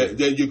going to jail.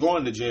 that you're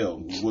going to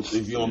jail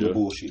if you're on the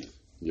bullshit.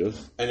 Yeah.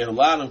 And then a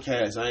lot of them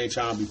cats, I ain't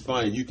trying to be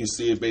funny, you can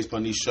see it based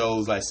upon these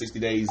shows like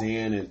 60 Days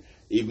In, and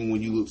even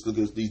when you look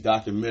at these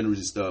documentaries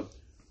and stuff,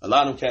 a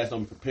lot of them cats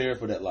don't be prepared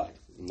for that life.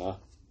 Nah.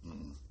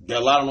 A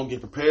lot of them don't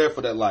get prepared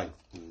for that life.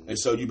 And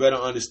so you better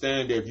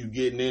understand that if you're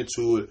getting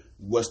into it,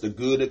 what's the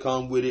good that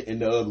come with it and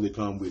the ugly that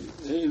come with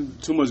it.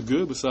 Ain't too much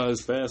good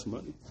besides fast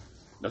money.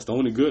 That's the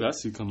only good I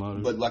see come out of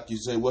it. But like you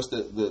say, what's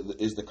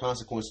is the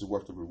consequences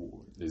worth the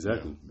reward?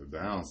 Exactly. The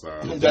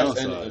downside. And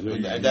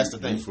downside, that's the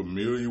thing. You're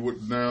familiar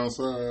with the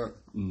downside,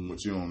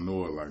 but you don't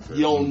know it like that.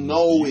 You don't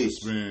know it.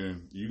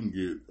 You can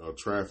get a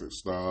traffic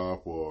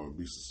stop or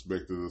be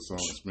suspected of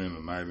something, spend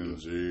a night in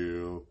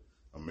jail,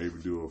 or maybe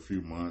do a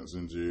few months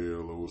in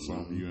jail or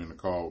something. You in the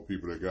car with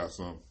people that got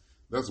something.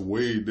 That's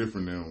way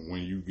different than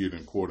when you get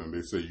in court and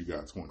they say you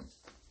got 20.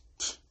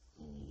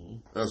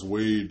 That's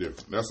way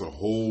different. That's a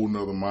whole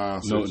nother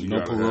mindset.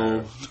 No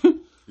parole.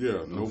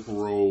 Yeah, no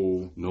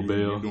parole. No bail.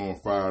 You're doing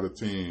 5 to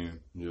 10.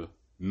 Yeah.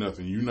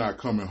 Nothing. You're not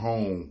coming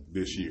home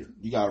this year.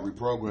 You got to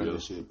reprogram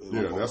this shit.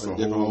 Yeah, that's a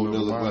whole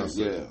nother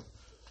mindset. Yeah.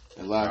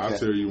 And like I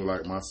tell you,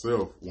 like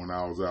myself, when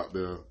I was out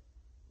there,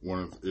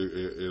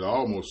 it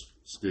almost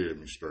scared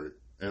me straight.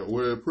 And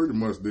it pretty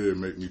much did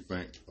make me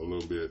think a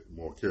little bit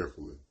more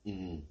carefully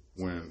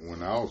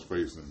when I was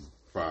facing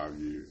 5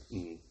 years.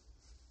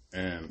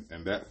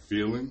 And that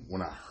feeling,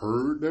 when I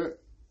heard that,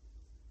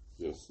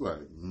 it's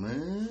like,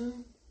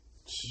 man,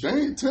 they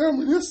ain't tell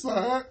me this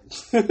side.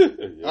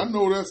 I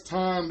know that's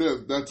time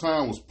that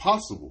time was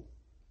possible,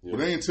 but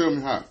they ain't tell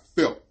me how it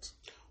felt.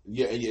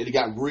 Yeah, and it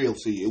got real.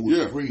 See, it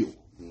was real.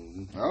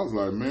 I was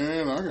like,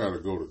 man, I gotta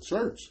go to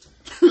church.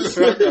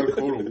 I gotta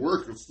go to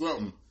work or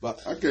something.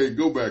 But I can't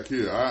go back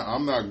here.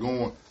 I'm not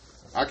going.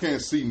 I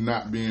can't see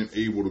not being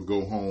able to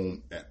go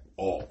home at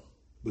all.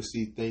 But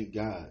see, thank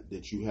God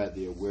that you had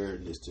the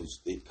awareness to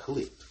it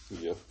clicked.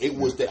 Yeah. It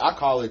was I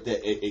call it that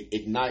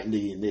igniting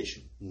the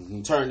ignition.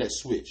 Turn that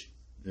switch.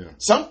 Yeah.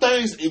 Some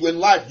things in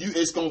life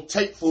it's gonna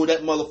take for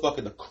that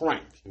motherfucker to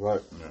crank.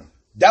 Right. Yeah.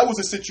 That was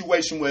a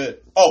situation where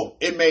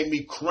it made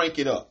me crank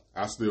it up.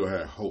 I still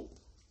had hope.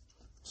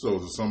 So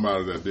to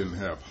somebody that didn't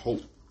have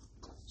hope,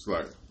 it's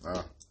like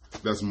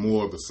that's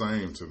more of the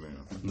same to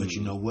them. But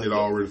you know what? It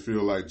already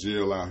feel like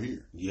jail out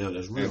here. Yeah,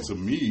 that's real. And to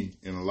me,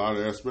 in a lot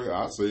of aspects,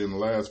 I'd say in the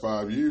last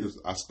 5 years,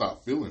 I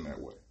stopped feeling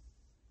that way.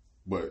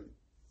 But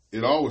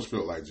it always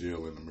felt like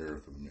jail in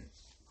America to me.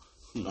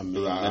 I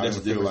mean, I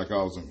didn't feel like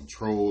I was in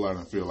control. I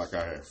didn't feel like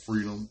I had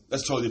freedom.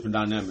 That's a totally different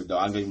dynamic, though.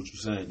 I get what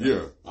you're saying.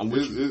 Yeah, I'm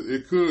with you.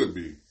 It could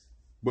be.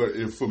 But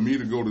for me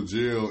to go to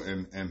jail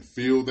and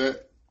feel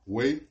that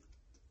way,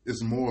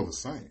 it's more of the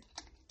same.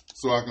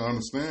 So I can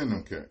understand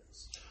them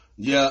cats.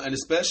 Yeah, and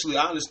especially,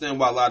 I understand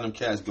why a lot of them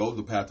cats go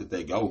the path that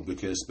they go,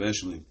 because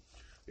especially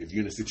if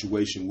you're in a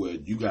situation where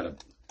you got to,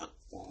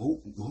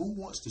 who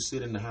wants to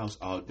sit in the house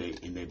all day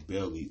and their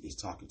belly is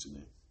talking to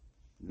them?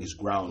 It's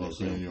growling at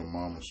them. Your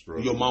mama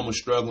struggling. Your mama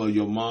struggling,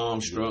 your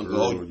mom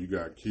struggling. Girl, you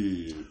got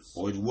kids.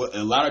 Or what,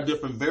 a lot of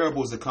different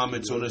variables that come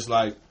into it. It's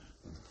like,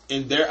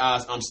 in their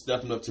eyes, I'm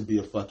stepping up to be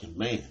a fucking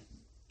man.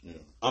 Yeah.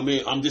 I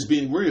mean, I'm just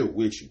being real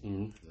with you.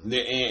 Mm-hmm.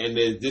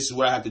 And this is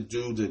what I have to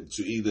do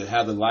to either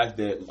have the life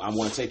that I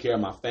want to take care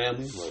of my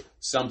family. Right.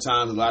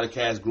 Sometimes a lot of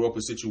cats grow up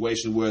in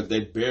situations where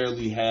they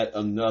barely had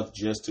enough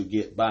just to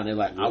get by. And they're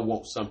like, I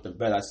want something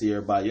better. I see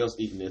everybody else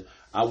eating this.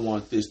 I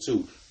want this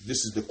too.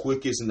 This is the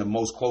quickest and the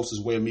most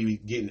closest way of me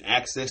getting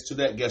access to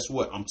that. Guess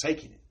what? I'm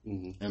taking it.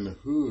 Mm-hmm. And the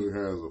hood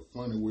has a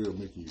funny way of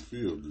making you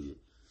feel good.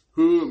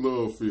 Hood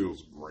love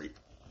feels great.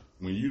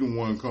 When you the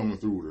one coming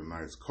through with a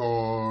nice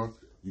car,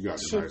 you got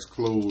the nice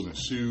clothes and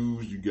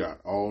shoes, you got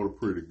all the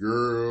pretty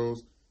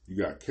girls, you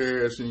got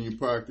cash in your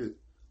pocket.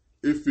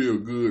 It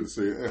feels good to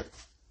say, hey,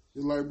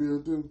 you like Bill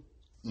do?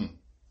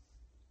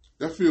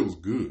 That feels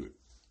good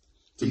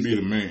to be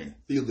the man.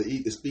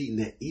 It's feeding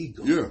that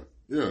ego. Yeah.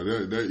 Yeah,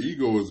 that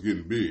ego is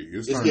getting big.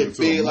 It's getting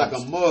big like a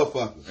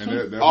motherfucker.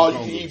 And that all you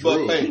can eat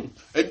but thing.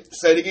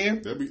 Say it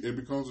again. It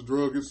becomes a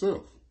drug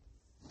itself.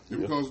 It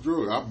becomes a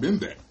drug. I've been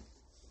that.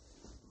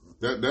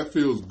 That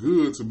feels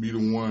good to be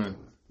the one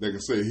that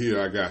can say,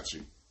 here, I got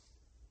you.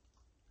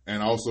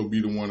 and also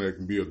be the one that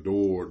can be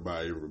adored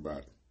by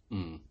everybody.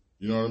 Mm.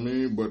 You know what I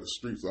mean? But the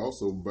streets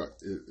also,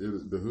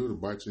 the hood will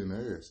bite you in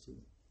the ass too.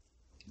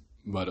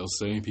 By those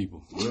same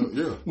people.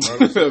 Yeah. By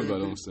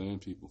those same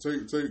people.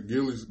 Take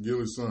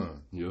Gilly's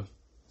son. Yeah.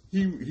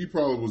 He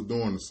probably was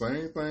doing the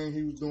same thing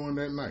he was doing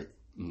that night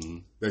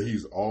that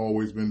he's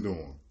always been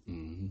doing.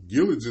 Mm-hmm.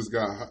 Gilly just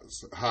got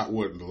hot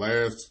in the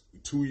last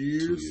 2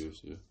 years? 2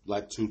 years, yeah.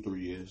 Like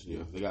 2-3 years.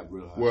 Yeah, they got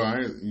real hot. Well,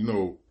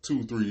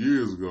 2-3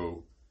 years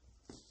ago,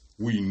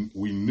 we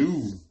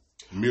knew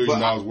 $1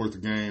 million worth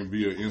of game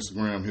via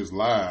Instagram, his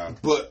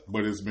live, but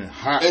it's been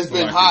hot. It's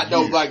been hot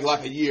though, like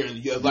a year, a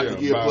year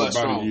plus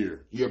strong.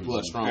 Year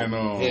plus strong, and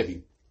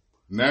heavy.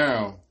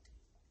 Now,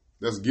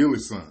 that's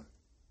Gilly's son.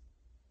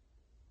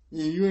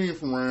 You ain't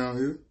from around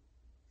here.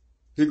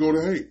 Here go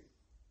the hate.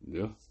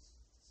 Yeah.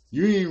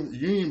 You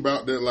ain't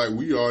about that like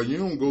we are. You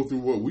don't go through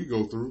what we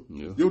go through.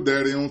 Yeah. Your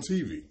daddy on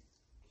TV.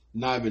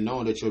 Not even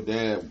knowing that your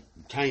dad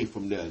came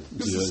from there.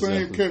 It's the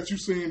same cat you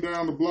seen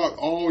down the block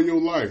all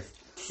your life.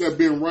 That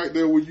been right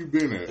there where you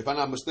been at. If I'm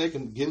not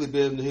mistaken, Gilly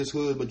been in his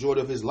hood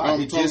majority of his life.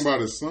 I'm talking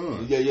about his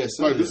son. Yeah,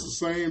 son. Like, this is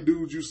the same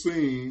dude you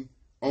seen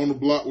on the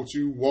block with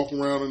you walking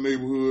around the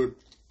neighborhood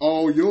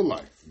all your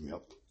life.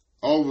 Yep.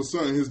 All of a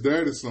sudden, his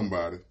dad is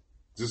somebody.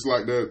 Just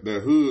like that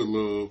hood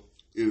love,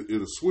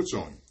 it'll switch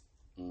on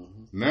you.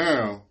 Mm-hmm.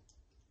 Now,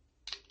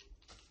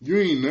 you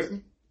ain't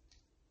nothing.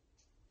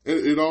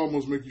 It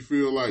almost make you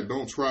feel like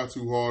don't try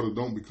too hard or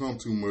don't become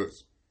too much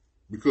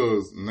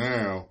because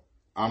now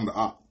I'm the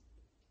op.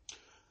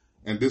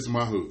 And this is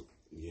my hood.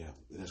 Yeah,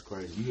 that's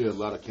crazy. You hear a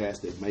lot of cats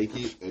that make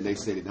it, and they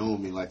say they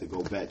don't mean like to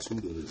go back to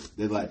the hood.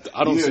 They're like,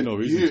 I don't see no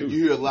reason to.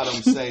 You hear a lot of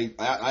them say,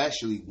 I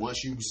actually,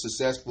 once you're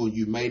successful,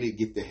 you made it,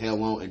 get the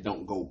hell on and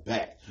don't go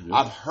back. Yep.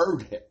 I've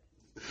heard that.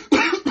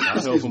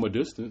 I held from a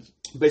distance.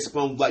 Based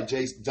upon, like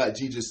G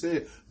just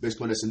said, based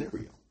upon that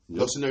scenario. Yep.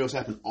 Those scenarios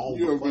happen all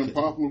the time. You ever been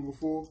popular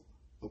before?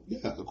 Oh,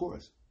 yeah, of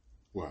course.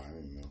 Well, I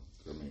didn't know.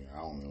 I mean, I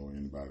don't know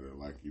anybody that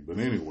like you. But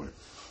anyway,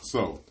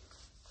 so...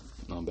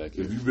 I'm back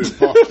here. If you've been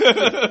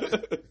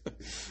popular.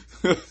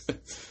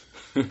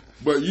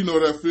 But you know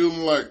that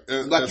feeling like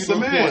at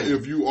some point,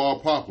 if you are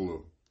popular,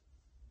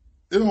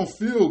 it don't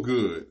feel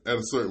good at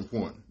a certain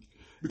point.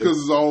 Because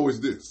it's always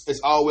this. It's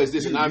always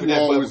this. You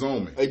always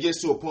on me. It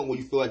gets to a point where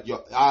you feel like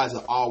your eyes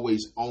are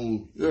always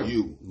on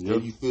you. Yep.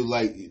 And you feel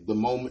like the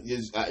moment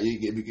is,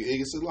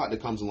 it's a lot that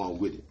comes along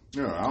with it.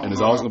 Yeah, and it's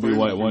always going to be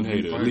one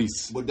hater, at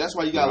least. But that's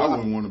why you got I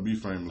wouldn't want to be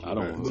famous. I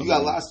don't. But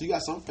you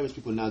got some famous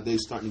people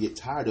nowadays starting to get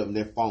tired of them.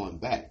 They're falling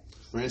back.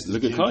 For instance,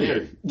 look at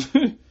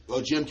Kanye.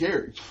 Or Jim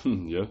Carrey.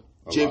 Yeah.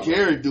 Jim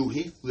Carrey, dude,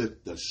 he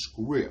flipped the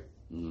script.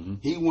 Mm-hmm.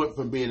 He went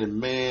from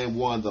being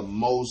one of the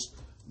most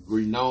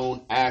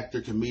renowned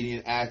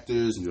comedian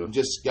actors,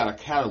 just got a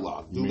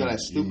catalog. Dude got that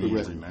stupid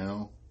resume.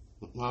 Now?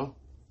 Huh?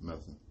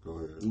 Nothing. Go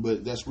ahead.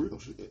 But that's real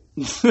shit.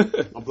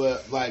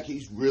 But like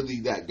he's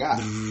really that guy.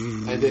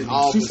 And then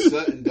all of a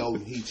sudden though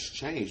he's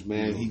changed,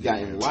 man. He got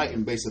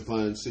enlightened based upon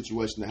a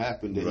situation that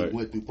happened that he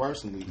went through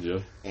personally. Yeah.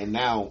 And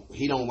now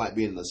he don't like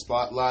being in the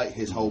spotlight.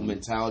 His whole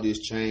mentality has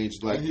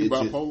changed. Like he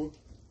bipolar?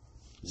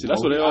 See,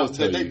 that's what they always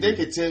tell you. They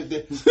can tell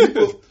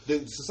people.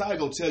 The society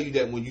gonna tell you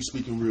that when you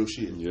speaking real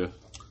shit. Yeah.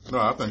 No,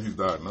 I think he's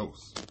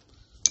diagnosed.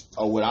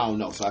 Oh, well, I don't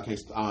know, so I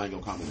ain't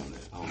gonna comment on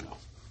that. I don't know.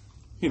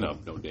 He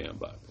not no damn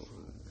bipolar.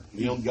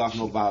 You don't got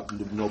no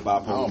bipolar.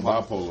 I don't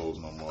bipolos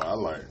no more. I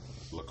like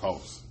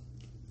Lacoste.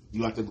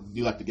 You like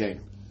the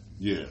game?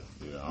 Yeah.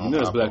 You know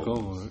it's black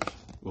on, right?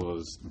 Well,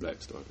 it's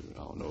black started. I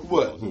don't know.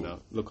 What?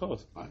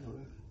 Lacoste. I know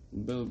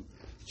that.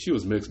 She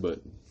was mixed,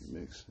 but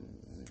mixed.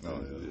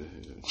 Oh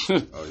yeah.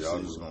 Oh y'all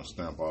just gonna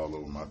stamp all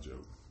over my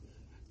joke.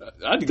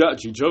 I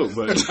got you joke,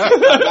 but just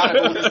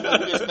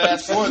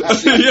fast forward. Yeah,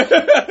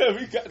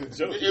 we got the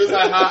joke. It was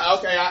like,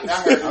 okay, I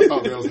heard. I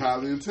thought that was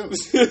highly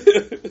intelligent.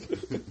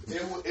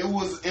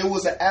 It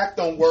was an act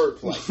on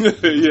wordplay.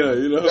 Yeah,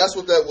 you know that's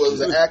what that was,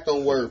 an act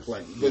on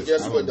wordplay. But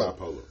guess what?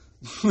 Bipolar.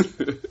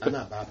 I'm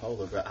not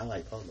bipolar, but I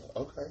like polo.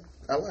 Okay,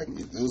 I like it.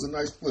 It was a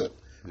nice flip.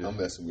 Yeah. I'm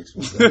messing with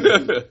you.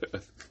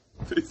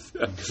 It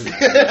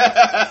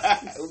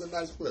was a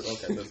nice flip.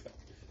 Okay, let's go.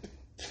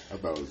 I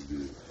thought it was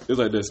good. It's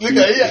like this. Look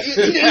at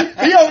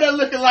he over there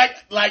looking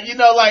like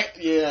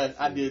yeah,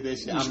 I did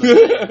this shit. I'm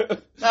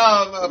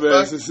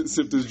man,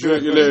 sip this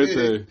drink and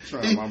everything.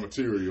 Trying my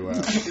material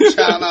out.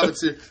 Trying my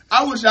material.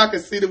 I wish I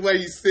could see the way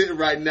he's sitting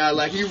right now.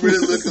 Like he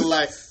really looking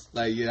like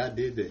yeah, I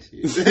did that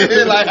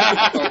shit. Like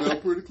I thought that was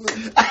pretty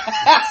clear.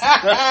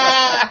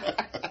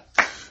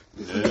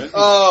 Yeah.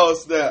 Oh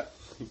snap!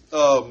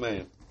 Oh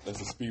man. That's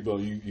a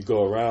speedboat. You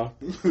go around.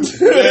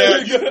 Yeah,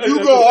 you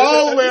go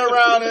all the way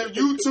around it.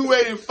 You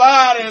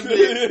 285 and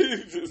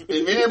if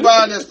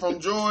anybody that's from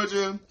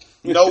Georgia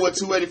know what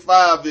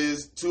 285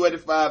 is,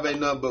 285 ain't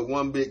nothing but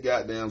one big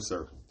goddamn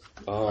circle.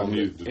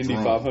 Indy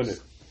 500.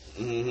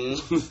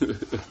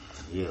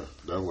 Mm-hmm. Yeah,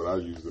 that's what I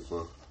use it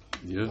for.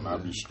 Yeah. When I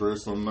be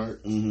stressed some night,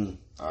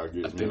 I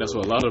think that's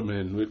what a lot of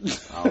men would in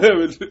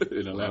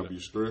Atlanta. When I be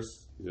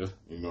stressed, yeah.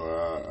 You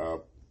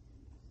know,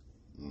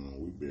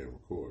 we being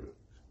recorded.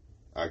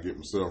 I get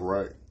myself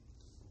right.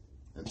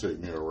 and take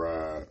me a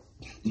ride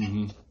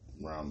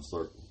around the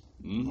circle.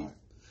 Mm-hmm. And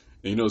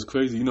you know it's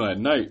crazy. You know at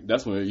night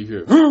that's when you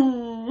hear.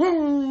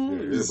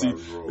 Everybody's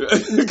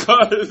rolling.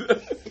 Cars.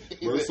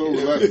 But it's so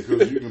relaxing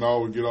because you can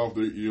always get off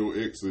your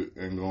exit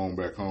and go on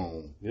back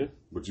home. Yeah.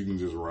 But you can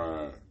just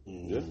ride.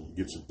 Yeah.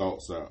 Get your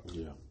thoughts out.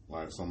 Yeah.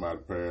 Like somebody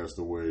passed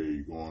away,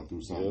 going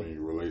through something in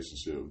your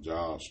relationship,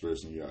 job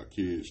stressing you out,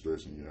 kids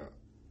stressing you out.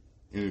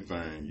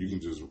 Anything, you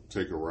can just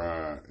take a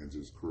ride and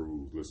just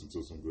cruise, listen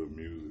to some good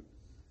music,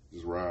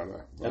 just ride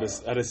out.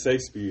 At a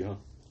safe speed, huh?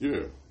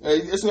 Yeah. Hey,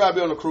 it's gotta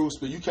be on a cruise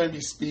speed. You can't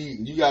be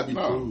speeding. You gotta be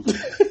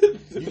cruising.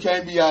 You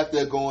can't be out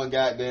there going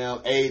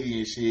goddamn 80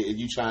 and shit and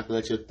you trying to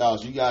collect your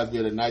thoughts. You gotta be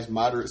at a nice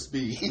moderate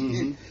speed.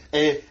 Mm-hmm.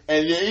 and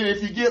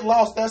if you get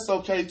lost, that's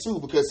okay too.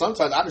 Because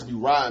sometimes I just be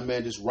riding,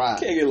 man, just ride.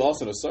 Can't get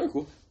lost in a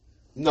circle.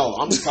 No,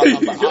 I'm just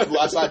talking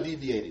about I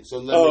deviated.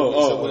 So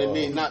what it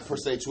means, not per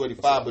se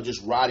 285, but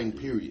just riding,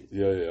 period.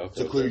 Yeah,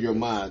 okay. To clear your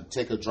mind,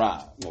 take a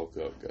drive.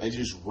 Okay. And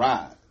just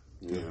ride.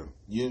 Yeah.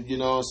 You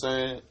know what I'm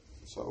saying?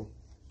 So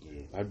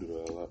yeah, I do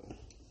that a lot.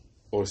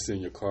 Or sit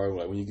in your car,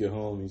 like when you get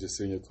home, you just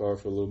sit in your car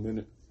for a little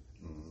minute.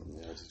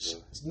 Yeah, I just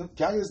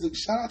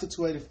shout out to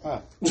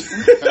 285.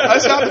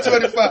 Shout out to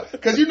 285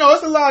 because you know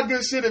it's a lot of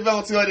good shit that's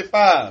on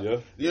 285. Yeah.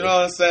 You know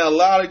what I'm saying? A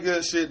lot of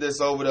good shit that's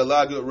over there. A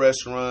lot of good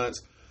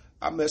restaurants.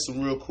 I met some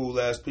real cool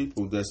ass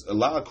people. There's a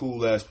lot of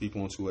cool ass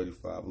people on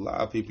 285. A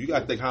lot of people. You got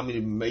to think how many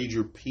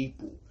major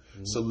people,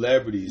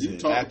 celebrities, you and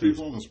talk actors. to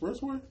people on the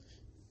expressway?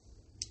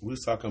 We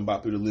was talking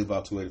about people that live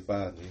out 285.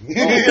 I was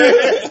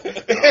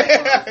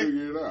trying to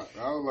figure it out.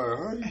 I was like,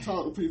 how do you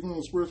talk to people on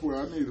the expressway?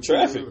 I need to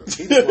traffic.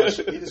 figure it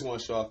out. He just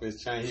wants to show off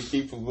his chain. He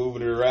keeps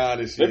moving it around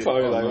and shit. They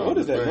probably like, no, what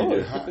is that thing noise?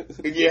 get hot.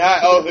 It get hot.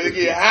 Oh, it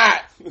get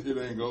hot. It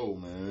ain't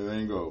gold, man. It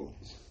ain't gold.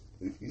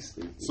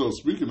 So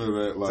speaking of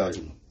that, like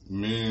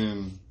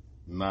men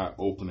not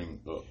opening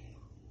up.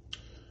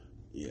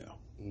 Yeah.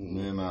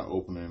 Men not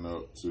opening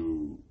up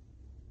to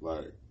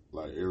like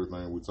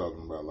everything we're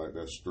talking about, like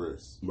that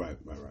stress. Right.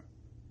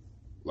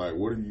 Like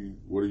what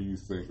do you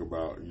think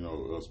about,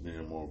 us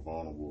being more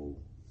vulnerable?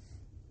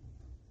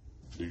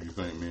 Do you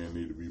think men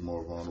need to be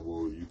more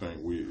vulnerable? You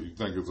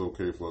think it's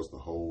okay for us to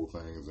hold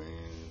things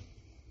in?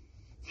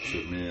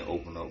 Should men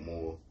open up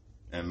more?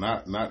 And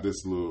not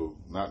this little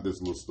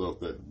stuff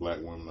that black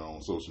women are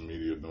on social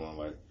media doing,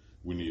 like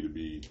we need to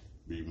be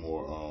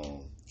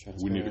more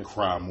we need to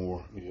cry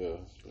more. Yeah.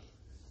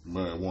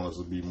 Man want us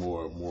to be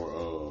more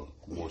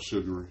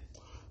sugary.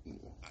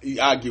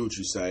 I get what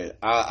you're saying.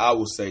 I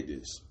will say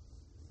this.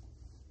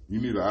 You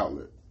need an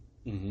outlet.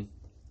 Mm-hmm.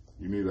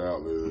 You need an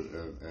outlet,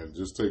 and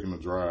just taking a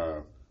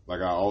drive.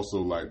 Like I also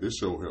like this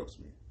show helps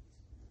me.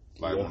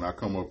 Like when I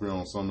come up here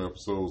on some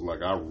episodes,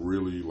 like I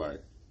really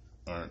like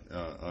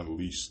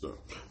unleash stuff.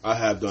 I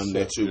have done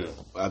that too. Yeah.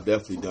 I've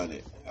definitely done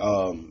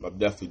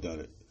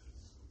it.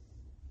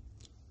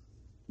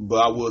 But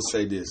I will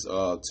say this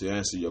to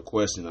answer your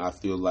question. I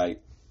feel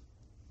like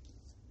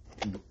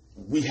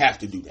we have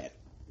to do that.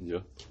 Yeah.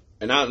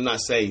 And I'm not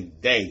saying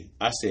they.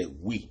 I said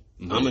we.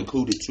 Mm-hmm. I'm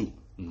included too.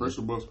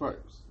 Pressure bust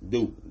pipes.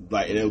 Dude,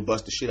 like, and it'll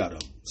bust the shit out of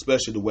them.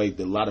 Especially the way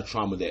a lot of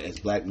trauma that as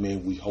black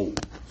men we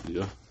hold.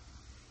 Yeah.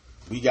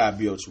 We gotta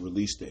be able to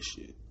release that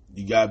shit.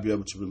 You gotta be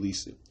able to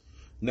release it.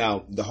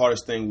 Now, the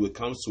hardest thing when it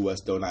comes to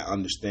us, though, and I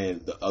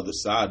understand the other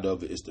side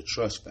of it, is the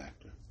trust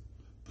factor.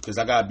 Because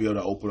I gotta be able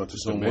to open up to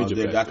someone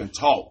that I can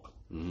talk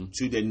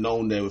to, that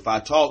know that if I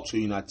talk to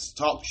you and I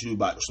talk to you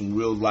about some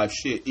real life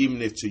shit,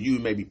 even if to you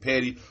it may be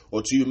petty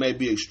or to you it may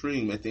be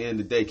extreme, at the end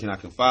of the day, can I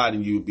confide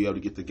in you and be able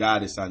to get the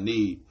guidance I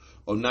need?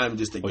 Or not even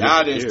just the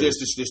guidance,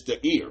 just the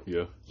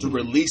ear to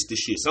release the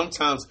shit.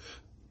 Sometimes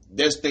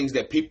there's things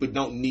that people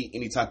don't need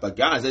any type of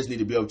guidance. They just need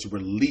to be able to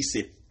release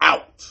it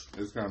out.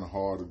 It's kind of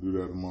hard to do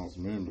that amongst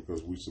men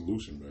because we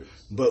solution based.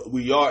 But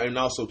we are, and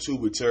also too,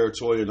 we're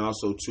territorial, and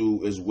also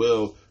too, as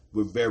well,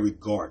 we're very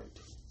guarded.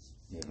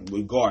 Yeah.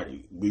 We're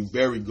guarded. We're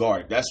very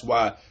guarded. That's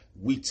why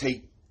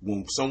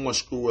when someone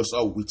screw us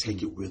up, we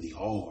take it really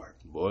hard,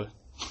 boy.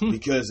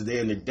 Because at the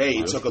end of the day,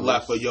 it took a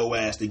lot for your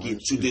ass to get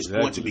to this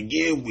point to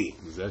begin with.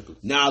 Exactly.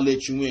 Now I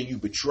let you in, you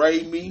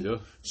betrayed me. Yeah.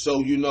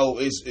 So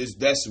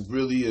that's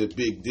really a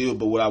big deal.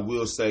 But what I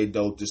will say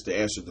though, just to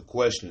answer the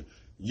question,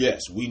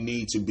 yes, we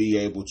need to be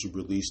able to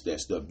release that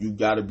stuff. You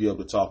got to be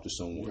able to talk to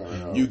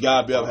someone. You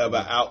got to be able to have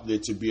an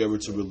outlet to be able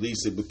to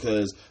release it,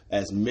 because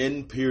as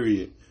men,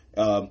 period,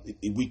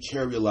 we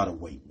carry a lot of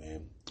weight,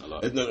 man. A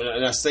lot. And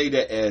I say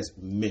that as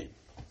men.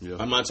 Yeah.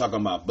 I'm not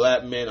talking about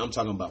black men. I'm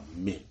talking about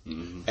men.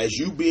 Mm-hmm. As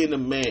you being a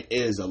man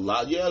is a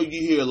lot. Yeah,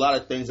 you hear a lot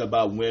of things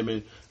about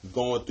women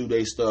going through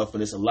their stuff,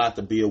 and it's a lot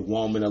to be a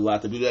woman, a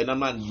lot to do that. And I'm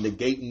not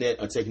negating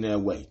that or taking that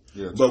away.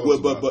 Yeah, but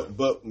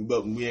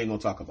we ain't gonna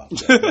talk about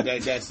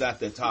that. That's not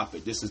the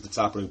topic. This is the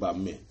topic about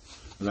men,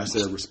 and I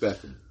said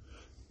respectfully.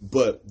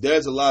 But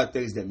there's a lot of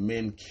things that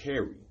men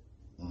carry.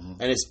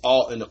 Mm-hmm. And it's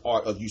all in the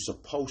art of you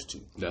supposed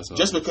to.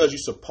 Just because you're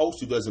supposed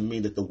to doesn't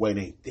mean that the weight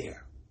ain't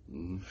there.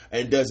 Mm-hmm.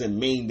 And it doesn't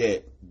mean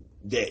that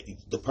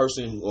the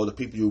person or the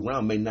people you're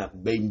around may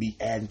be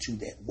adding to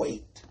that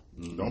weight.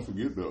 Mm-hmm. Don't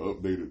forget the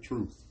updated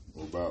truth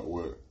about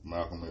what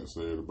Malcolm had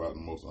said about the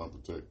most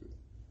unprotected.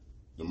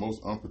 the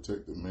most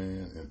unprotected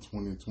man in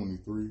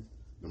 2023,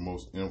 the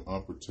most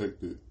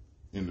unprotected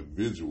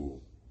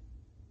individual,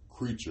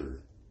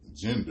 creature,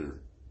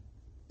 gender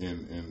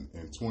in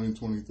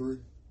 2023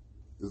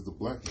 is the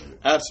black man.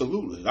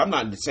 Absolutely. I'm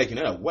not taking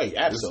that away.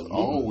 Absolutely. It's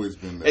always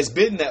been that. It's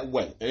been that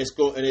way. And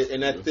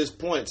and at this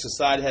point,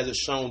 society hasn't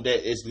shown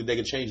that they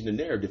can change the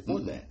narrative for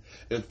that.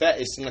 In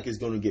fact, it seems like it's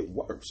going to get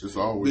worse. It's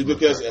always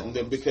because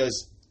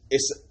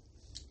it's.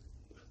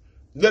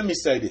 Let me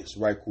say this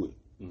right quick.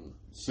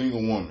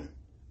 Single woman.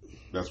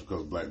 That's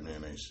because black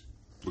man ain't shit.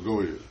 But go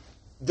ahead.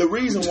 The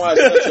reason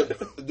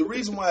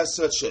why it's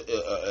such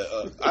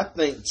a I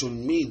think to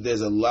me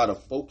there's a lot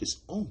of focus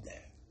on that.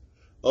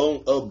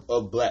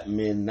 Of black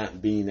men not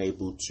being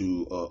able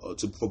to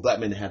for black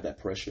men to have that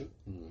pressure,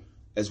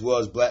 as well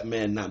as black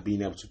men not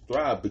being able to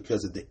thrive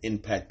because of the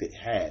impact it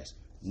has,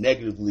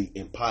 negatively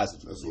and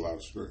positively. That's a lot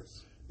of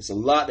stress. It's a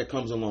lot that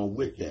comes along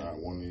with that. I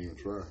won't even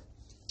try.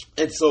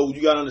 And so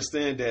you got to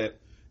understand that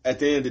at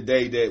the end of the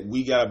day that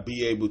we got to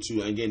be able to,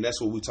 and again, that's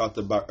what we talked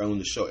about earlier in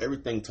the show.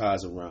 Everything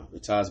ties around.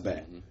 It ties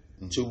back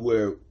to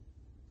where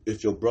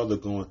if your brother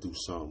going through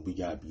something, we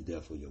got to be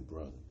there for your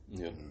brother.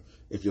 Yeah.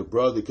 If your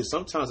brother, because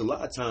sometimes, a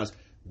lot of times,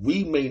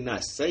 we may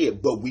not say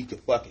it, but we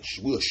can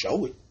we'll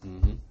show it.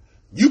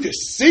 You can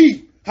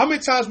see. How many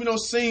times we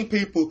don't see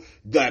people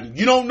that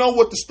you don't know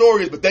what the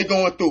story is, but they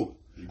going through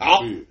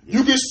it.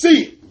 You can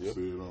see it. Yep.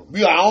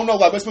 Be like, I don't know,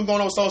 like, what's been going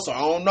on with so-so? I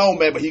don't know,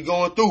 man, but he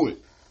going through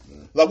it.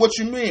 Yeah. Like, what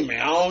you mean,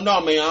 man? I don't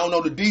know, man. I don't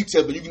know the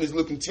details, but you can just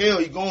look and tell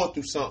he going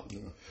through something.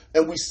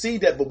 Yeah. And we see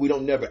that, but we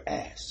don't never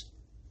ask.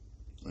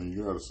 And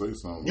you got to say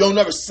something. You don't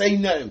never say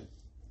nothing.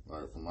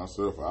 Like, for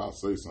myself, I'll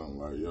say something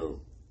like, yo,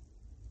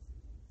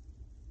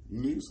 you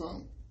need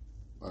something?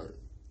 Like,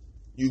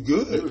 you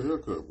good? Get a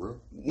haircut,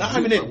 bro. Not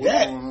even like,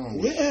 that.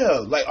 Yeah.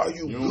 Like, are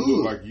you good? You don't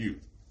look like you.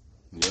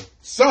 Yeah.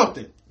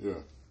 Something. Yeah.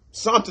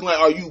 Something like,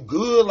 are you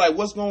good? Like,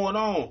 what's going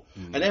on?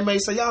 And they may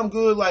say, yeah, I'm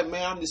good. Like,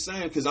 man, I'm just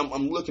saying because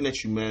I'm looking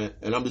at you, man,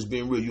 and I'm just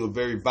being real. You're a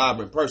very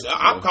vibrant person.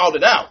 I called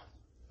it out.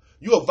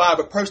 You're a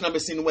vibrant person. I've been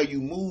seeing the way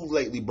you move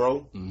lately,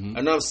 bro.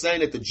 And I'm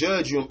saying that to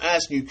judge you, I'm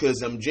asking you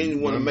because I'm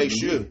genuinely want to make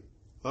sure.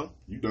 Huh?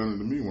 You done it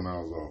to me when I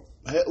was off.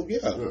 Hell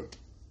yeah.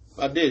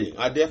 I did it.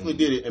 I definitely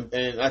did it,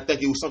 and I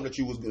think it was something that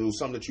you was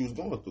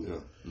going through.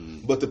 Yeah.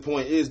 But the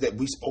point is that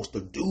we supposed to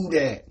do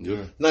that.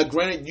 Yeah. Now,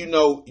 granted,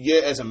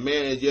 as a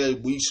man,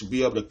 we should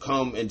be able to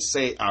come and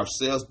say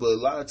ourselves, but a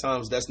lot of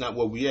times that's not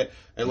where we at.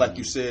 And like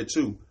you said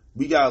too,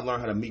 we gotta learn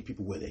how to meet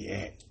people where they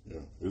at.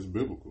 Yeah, it's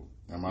biblical.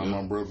 Am I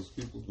my brother's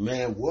keeper?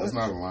 Man, what? That's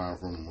not a line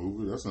from a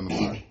movie. That's in the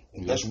Bible.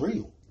 That's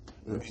real.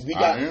 Yes.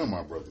 I am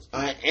my brother's keeper.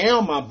 I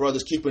am my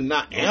brother's keeper,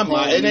 not am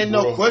I. It ain't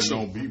no question.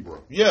 Don't be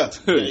bro. Yeah,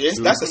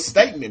 that's a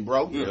statement,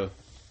 bro. Yeah.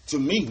 To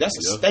me, that's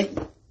a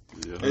statement.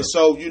 Yeah. And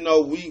so,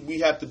 we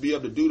have to be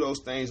able to do those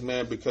things,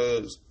 man,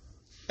 because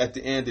at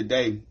the end of the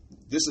day,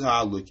 this is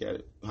how I look at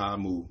it, how I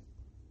move.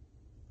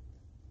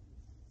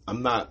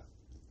 I'm not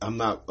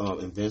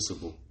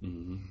invincible.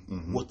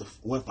 What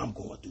if I'm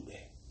going through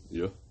that?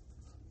 Yeah.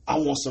 I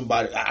want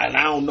somebody, and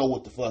I don't know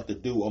what the fuck to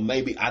do, or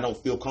maybe I don't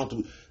feel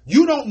comfortable.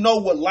 You don't know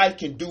what life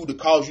can do to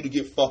cause you to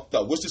get fucked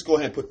up. Let's just go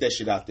ahead and put that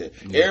shit out there.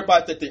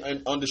 Everybody think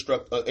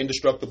they're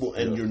indestructible,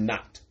 and you're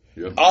not.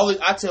 Yeah.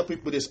 I tell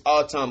people this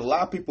all the time. A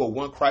lot of people are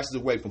one crisis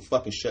away from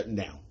fucking shutting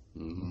down.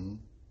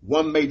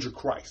 One major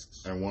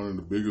crisis. And one of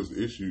the biggest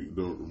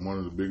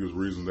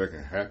reasons that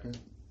can happen,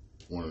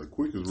 one of the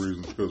quickest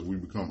reasons, because we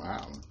become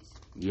islands.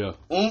 Yeah.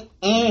 You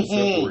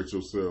separate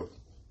yourself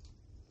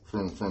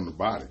from the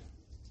body.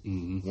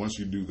 Once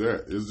you do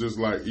that, it's just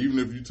like, even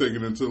if you take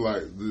it into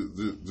like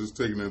just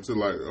taking it into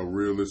like a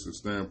realistic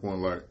standpoint,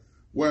 like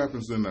what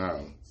happens in the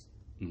islands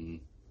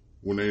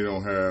when they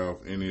don't have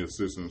any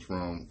assistance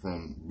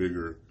from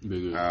bigger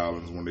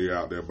islands, when they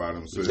out there by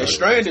themselves? They're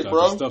stranded,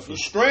 bro. You're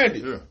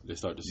stranded. Yeah, they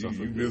start to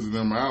suffer. You visit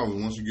them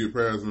islands. Once you get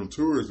past them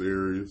tourist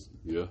areas,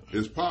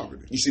 it's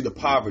poverty. You see the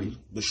poverty,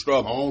 the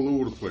struggle all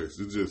over the place.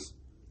 It's just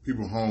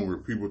people hungry,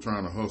 people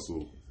trying to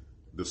hustle.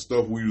 The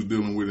stuff we was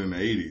dealing with in the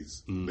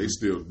 80s, they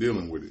still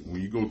dealing with it. When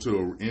you go to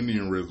an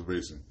Indian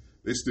reservation,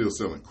 they still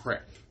selling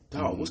crack.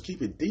 Dog, let's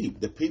keep it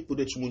deep. The people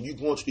that when you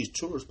go into these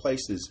tourist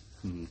places,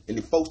 and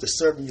the folks that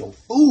serving your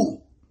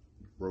food,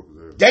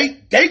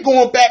 they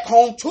going back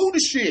home to the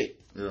shit.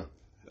 Yeah.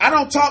 I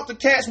don't talk to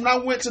cats when I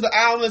went to the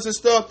islands and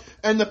stuff,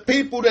 and the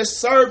people that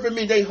serving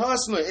me, they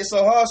hustling. It's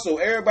a hustle.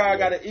 Everybody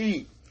got to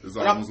eat. It's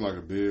almost like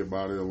a dead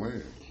body of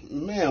land.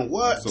 Man,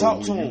 what? So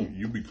talk to them.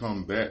 You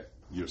become that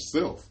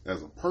yourself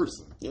as a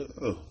person. Yeah.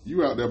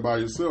 You out there by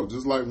yourself,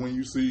 just like when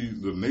you see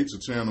the Nature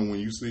Channel, when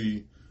you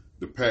see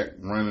the pack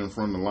running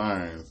from the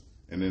lions,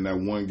 and then that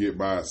one get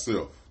by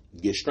itself,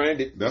 get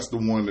stranded. That's the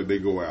one that they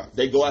go after.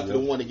 They go after the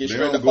one that gets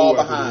stranded. They don't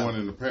go after the one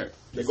in the pack.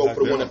 They go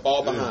for the one that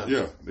fall behind.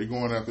 Yeah, they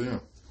going after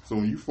him. So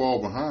when you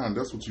fall behind,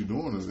 that's what you're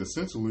doing. Is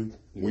essentially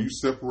when you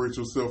separate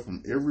yourself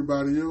from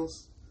everybody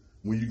else,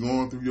 when you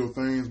going through your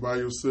things by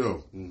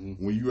yourself,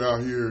 when you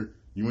out here.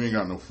 You ain't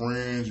got no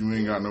friends. You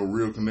ain't got no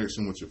real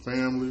connection with your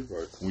family.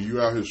 Right. When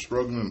you out here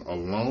struggling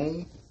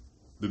alone,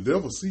 the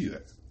devil see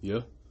that.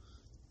 Yeah.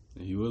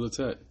 And he will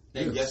attack.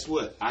 And guess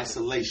what?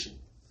 Isolation.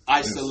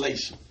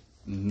 isolation.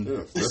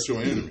 Yeah, that's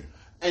your enemy.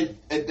 And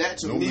that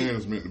to No me, man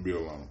is meant to be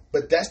alone.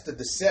 but that's the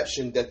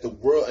deception that the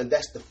world, and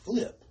that's the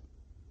flip.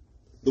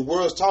 The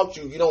world's taught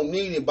you don't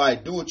need anybody.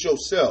 Do it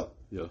yourself.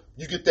 Yeah.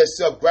 You get that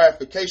self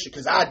gratification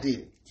because I did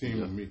it.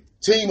 Team of me.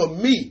 Team of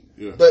me.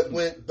 Yeah. But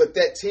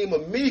that team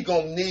of me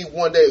gonna need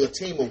one day a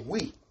team of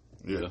we.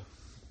 Yeah.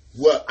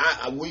 Well,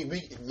 I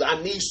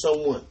need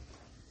someone.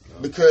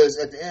 Because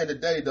at the end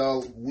of the day,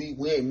 dog, we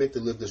ain't meant to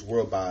live this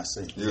world by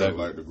ourselves. Yeah,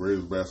 like the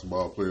greatest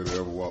basketball player that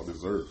ever walked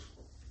this earth.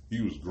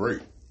 He was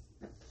great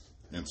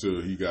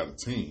until he got a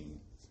team.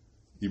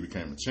 He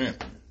became a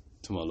champion.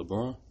 To my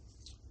LeBron?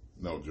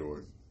 No,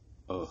 Jordan.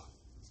 Oh.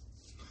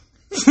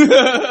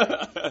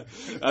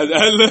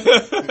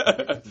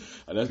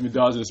 That's me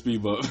dodging the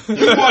speed bump. You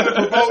want to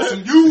promote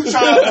some, you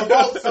trying to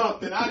promote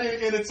something. I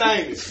didn't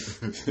entertain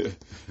it.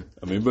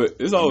 I mean, but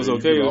it's always You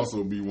okay. could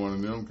also be one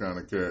of them kind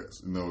of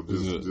cats,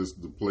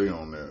 just to play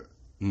on that.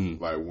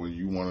 Like when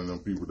you one of them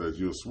people that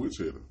you're a switch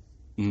hitter.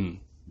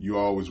 You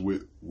always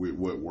with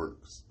what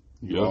works.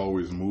 You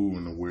always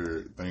moving to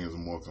where things are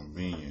more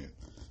convenient.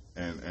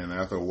 And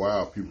after a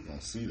while, people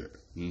gonna see that.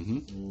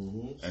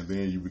 And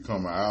then you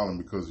become an island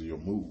because of your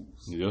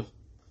moves. Yeah.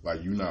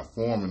 Like you're not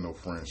forming no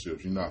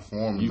friendships. You're not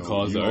forming. You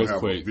cause the don't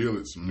earthquake. have a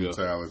village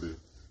mentality.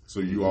 So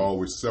you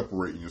always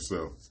separating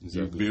yourself.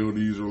 Exactly. You build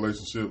these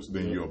relationships,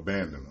 then you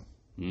abandon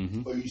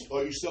them. Or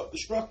you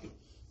self-destructive.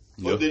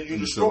 Yep. Or then you You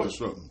destroy.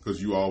 self-destructing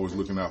because you always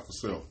looking out for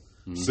self.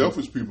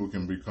 Selfish people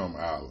can become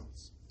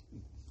islands.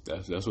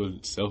 That's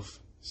what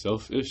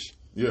selfish.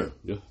 Yeah,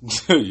 Yeah.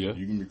 Yeah.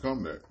 you can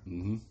become that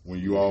when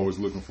you always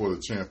looking for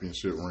the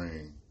championship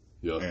ring,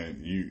 Yeah.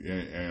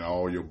 and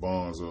all your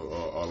bonds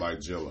are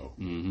like Jello.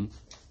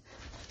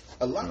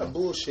 A lot of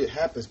bullshit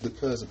happens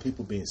because of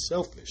people being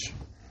selfish.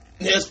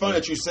 Yeah, it's funny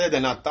that you said that,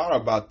 and I thought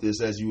about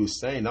this as you were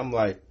saying. I'm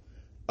like,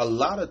 a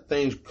lot of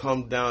things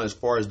come down as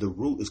far as the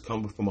root is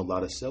coming from a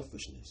lot of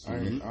selfishness.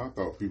 I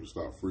thought people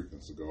stopped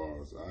freaking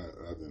cigars.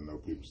 I didn't know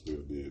people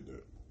still did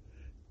that.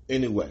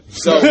 Anyway,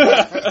 so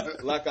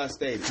like I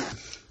stated,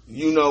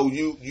 you know,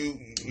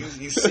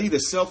 you see the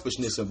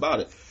selfishness about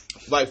it.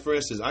 Like for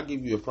instance, I'll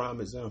give you a prime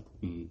example,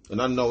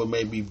 and I know it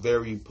may be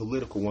very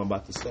political. What I'm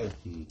about to say,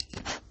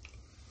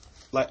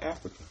 like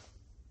Africa.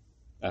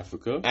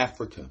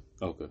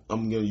 Okay.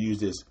 I'm going to use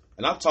this,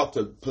 and I've talked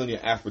to plenty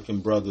of African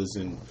brothers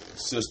and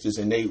sisters,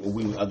 and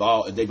they've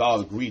all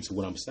agreed to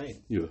what I'm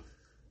saying. Yeah.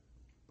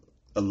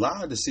 A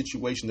lot of the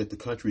situation that the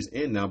country is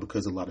in now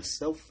because of a lot of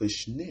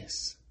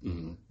selfishness.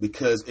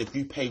 Because if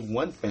you pay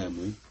one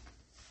family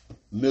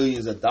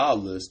millions of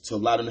dollars to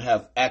allow them to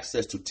have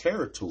access to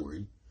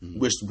territory,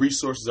 which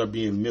resources are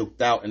being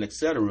milked out and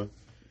etc.,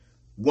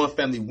 one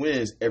family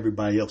wins,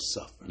 everybody else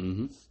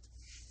suffers.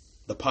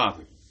 The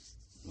poverty.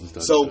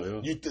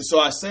 So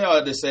I say all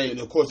that to say, and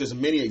of course there's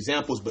many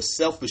examples, but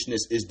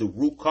selfishness is the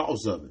root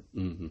cause of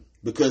it.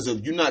 Because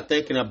if you're not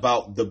thinking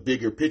about the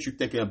bigger picture, you're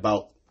thinking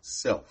about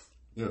self.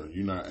 Yeah,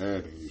 you're not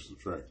adding, you're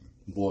subtracting.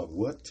 Boy,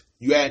 what?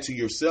 You add to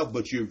yourself,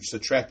 but you're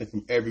subtracting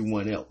from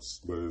everyone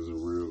else. But is it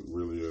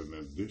really an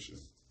addition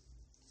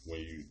when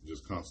you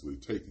just constantly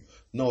taking?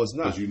 No, it's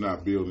not. Because you're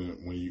not building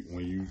when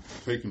you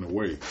taking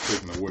away.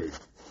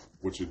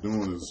 What you're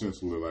doing is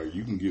essentially like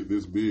you can get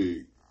this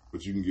big,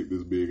 but you can get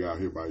this big out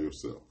here by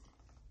yourself.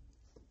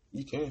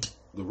 You can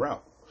the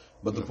route,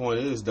 but the point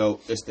is though,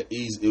 it's the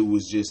ease.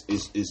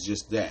 It's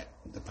just that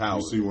the power.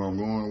 You see where I'm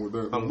going with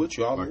that? I'm with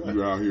you all the Like way.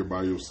 you out here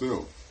by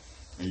yourself,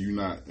 and you're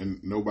not, and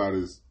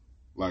nobody's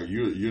like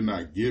you're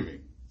not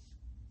giving.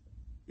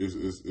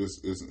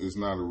 It's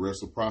not a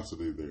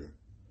reciprocity there.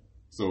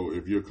 So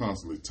if you're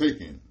constantly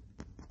taking,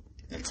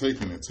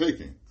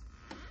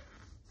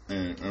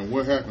 and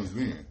what happens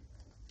then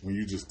when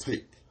you just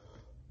take?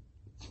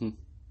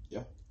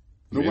 Yeah.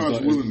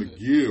 Nobody's willing to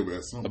give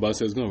at some I'm about to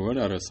say it's going to run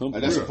out at some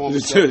point. And that's a form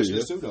of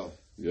selfishness too, though.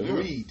 Yeah.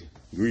 Greed.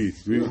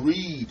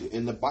 Greed.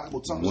 And the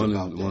Bible talks One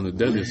about of that. the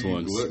deadliest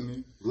ones.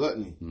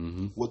 Gluttony.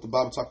 What the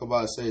Bible talks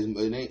about says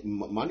it ain't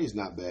money is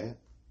not bad.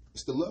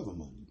 It's the love of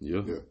money.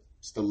 Yeah.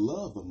 It's the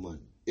love of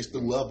money. It's the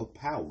love of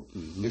power.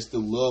 It's the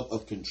love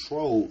of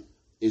control.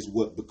 Is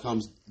what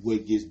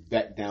gets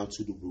back down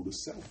to the root of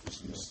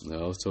selfishness. I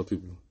always tell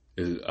people,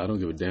 I don't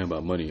give a damn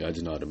about money. I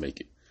just know how to make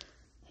it.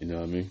 You know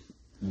what I mean?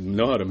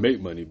 Know how to make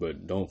money,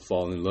 but don't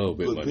fall in love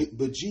with money.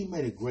 But G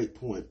made a great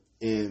point,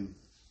 and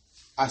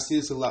I see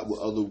this a lot with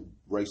other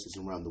races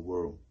around the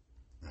world.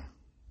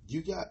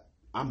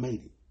 I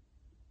made it.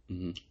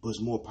 But it's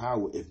more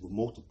power if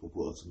multiple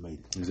of us made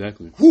it.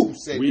 Exactly. Whew,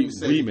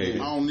 We made it.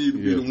 I don't need to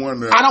be the one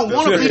that. I don't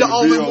want to be the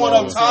only one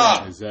up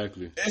top.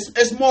 Exactly.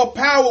 It's more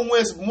power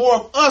when it's more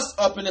of us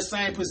up in the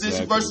same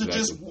position versus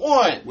just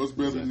one. What's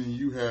better than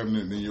you having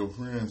it than your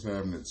friends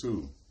having it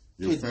too?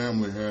 Your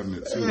family having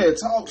it too. Yeah,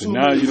 talk to me.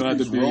 Now you don't have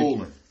to It's be.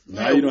 rolling.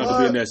 Now you don't have to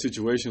be in that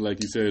situation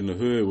like you said in the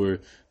hood where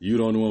you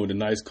don't the one with the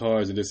nice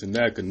cars and this and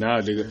that. Because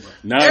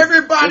now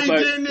Everybody it's like,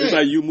 getting it. It's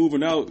like you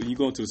moving out and you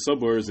going to the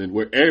suburbs and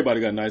where everybody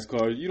got nice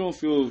cars. You don't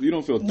feel Not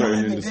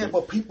threatened in even the that,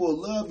 but people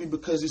love me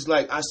because it's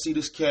like I see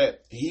this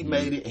cat, he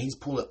made it, and he's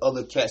pulling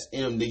other cats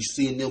in them. They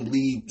seeing them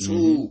leave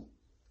too.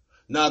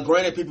 Now,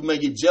 granted, people may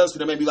get jealous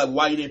because they may be like,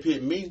 why you didn't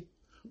pick me?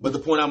 But the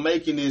point I'm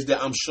making is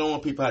that I'm showing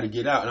people how to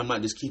get out, and I'm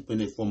not just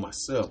keeping it for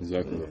myself.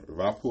 Exactly. If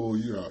I pull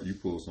you out, you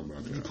pull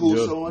somebody out. You pull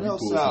Yeah. someone You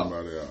else pull out.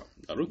 somebody out.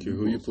 I don't care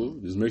who you pull.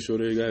 Just make sure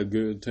they got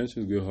good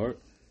intentions, good heart.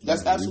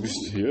 That's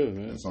absolutely. Yeah,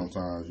 man. And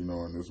sometimes, you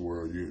know, in this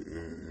world, you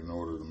in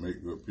order to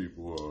make good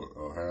people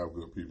or have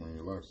good people in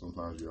your life,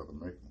 sometimes you have to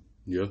make them.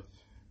 Yeah.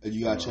 And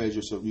you gotta change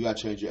yourself. You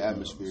gotta change your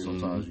atmosphere.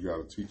 Sometimes you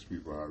got to teach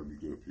people how to be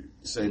good people.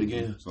 Say it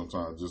again.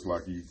 Sometimes, just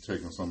like you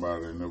taking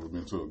somebody that never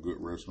been to a good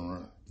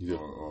restaurant Yeah.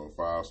 or a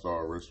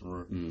 5-star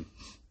restaurant.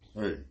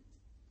 Hey,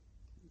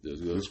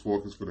 That's good. this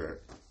fork is for that.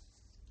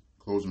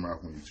 Close your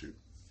mouth when you chew.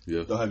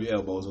 Yeah. Don't have your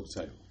elbows up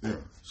the table. Yeah,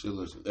 Shit,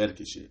 listen,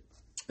 etiquette shit.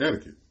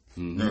 etiquette.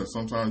 Yeah,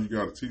 sometimes you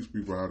got to teach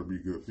people how to be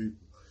good people.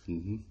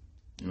 Mm-hmm.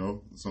 You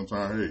know,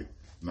 sometimes, hey,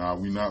 nah,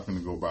 we not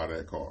finna go buy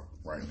that car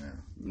right now.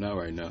 Not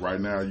right now. Right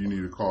now, you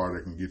need a car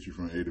that can get you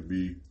from A to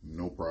B,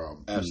 no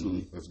problem.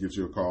 Absolutely. Let's get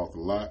you a car off the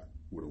lot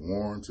with a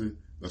warranty.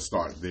 Let's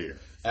start there.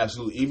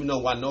 Absolutely. Even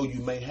though I know you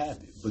may have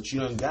it, but you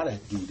don't gotta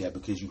do that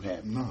because you have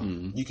it.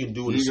 No. You can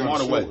do it You a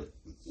gotta smarter show way.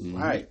 it.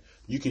 Right.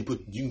 You can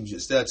just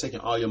instead of taking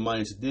all your money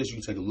into this, you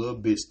can take a little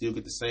bit, still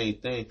get the same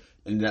thing,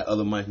 and that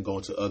other money can go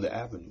into other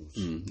avenues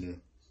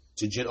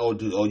Yeah.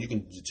 or you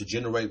can to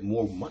generate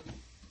more money.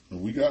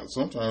 And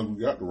sometimes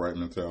we got the right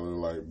mentality.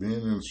 Like being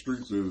in the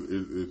streets,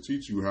 it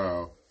teach you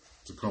how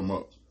to come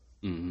up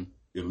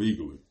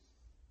illegally.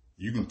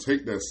 You can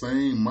take that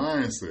same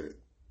mindset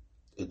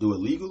To do it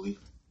legally.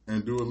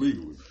 and do it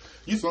legally.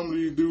 Some of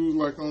these dudes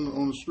like on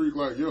the street,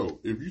 like, yo,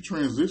 if you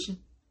transition,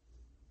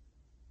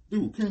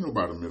 dude, can't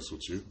nobody mess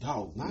with you.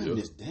 Dog, not even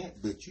just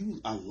that, but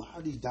a lot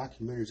of these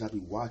documentaries I be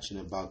watching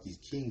about these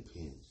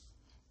kingpins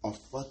are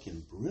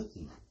fucking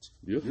brilliant.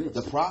 Yeah.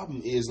 The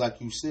problem is,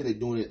 like you said, they're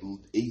doing it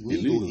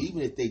illegal.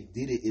 Even if they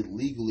did it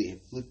illegally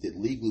and flipped it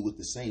legally with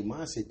the same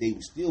mindset, they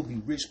would still be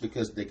rich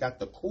because they got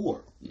the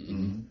core.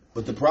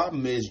 But the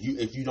problem is,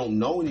 if you don't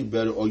know any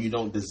better, or you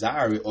don't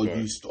desire it, or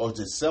or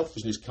the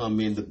selfishness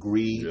come in, the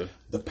greed,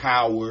 the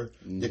power,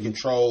 the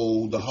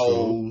control, the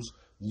hoes,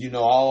 you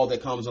know, all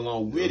that comes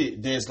along with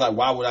it. Then it's like,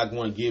 why would I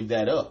want to give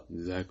that up?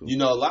 Exactly. You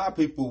know, a lot of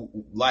people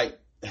like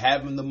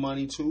having the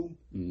money too,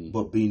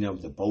 but being able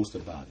to boast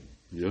about it.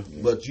 Yeah.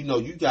 But you know,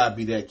 you gotta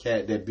be that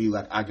cat that be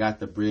like, I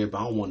got the bread, but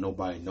I don't want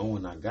nobody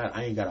knowing I got it.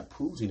 I ain't gotta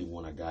prove to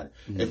anyone I got it.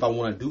 If I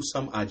want to do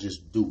something, I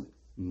just do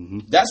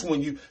it. That's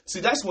when you see.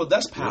 That's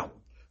power.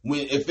 When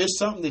if it's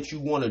something that you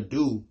want to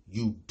do,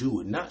 you do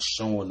it. Not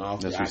showing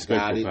off That's that I got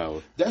respectful it.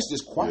 power. That's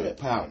just quiet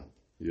power.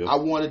 Yep. I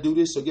want to do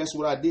this, so guess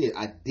what I did?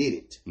 I did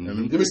it.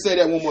 And Let me say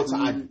that one more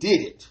time. I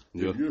did it.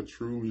 If you're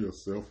truly a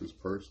selfish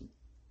person,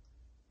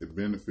 it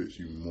benefits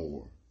you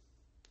more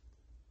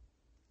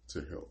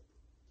to help.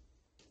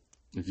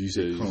 If you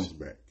say It comes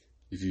back.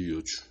 if you're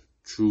a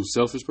true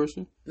selfish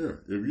person, Yeah,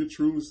 if you're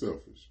truly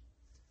selfish,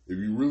 if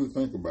you really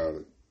think about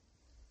it,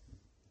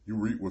 you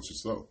reap what you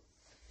sow.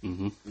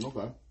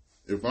 Okay.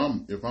 If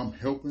I'm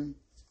helping,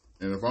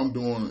 and if I'm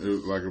doing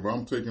if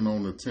I'm taking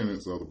on the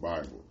tenets of the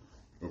Bible,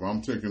 if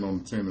I'm taking on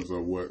the tenets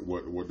of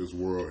what this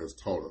world has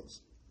taught us,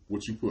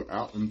 what you put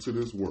out into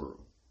this world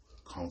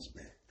comes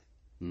back.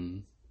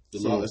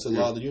 It's a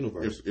law of the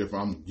universe. If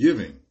I'm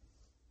giving,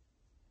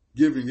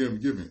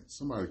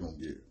 somebody's gonna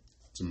give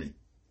to me.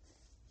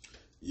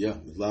 Yeah,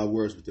 there's a lot of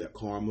words with that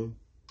karma,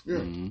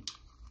 Yeah,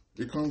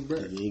 it comes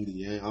back. the yin, the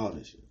yang, all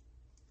that shit.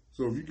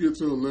 So if you get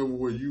to a level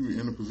where you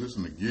in a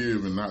position to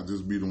give and not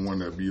just be the one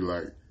that be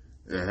like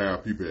that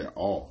have people at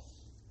all,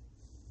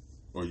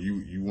 or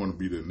you want to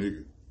be the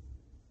nigga,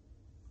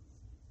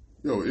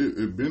 yo,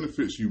 it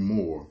benefits you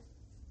more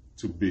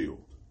to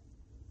build.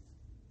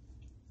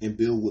 And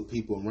build with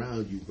people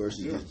around you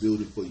versus just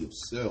building for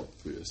yourself.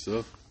 for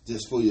yourself.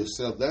 Just for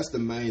yourself. That's the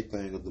main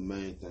thing of the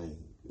main thing.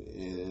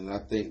 And I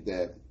think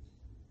that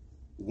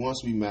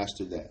once we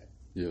master that,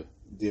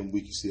 then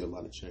we can see a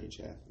lot of change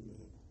happen,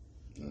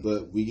 man.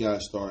 But we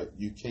gotta start.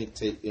 You can't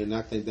take, and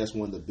I think that's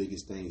one of the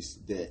biggest things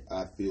that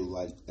I feel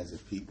like as a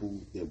people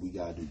that we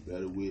gotta do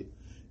better with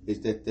is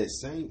that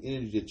same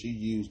energy that you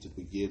use to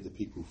forgive the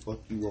people who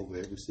fuck you over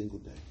every single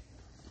day.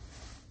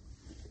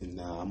 And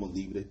now I'm gonna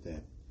leave it at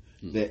that.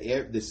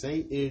 That the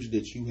same energy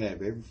that you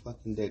have every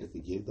fucking day to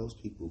forgive those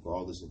people,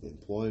 regardless of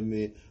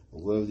employment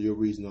or whatever your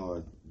reason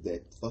are,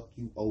 that fuck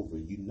you over,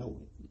 you know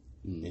it,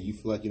 and you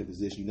feel like you're in a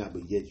position you're not,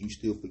 but yet you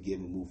still forgive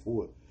and move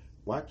forward.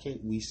 Why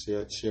can't we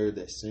share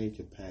that same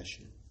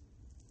compassion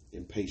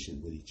and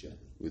patience with each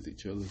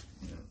other?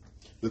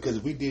 Because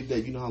if we did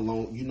that, you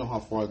know how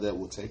far that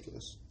will take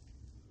us.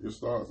 It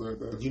starts at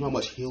that. You know how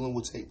much healing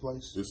will take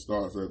place? It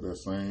starts at that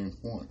same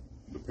point.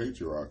 The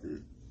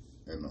patriarchy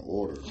and the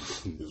order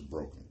is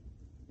broken.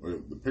 Well,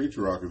 if the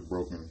patriarch is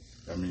broken,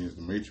 that means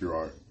the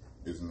matriarch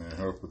isn't in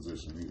her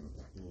position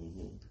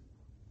either.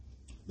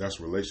 That's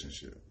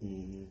relationship.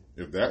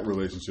 If that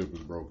relationship is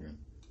broken,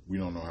 we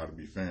don't know how to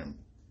be family.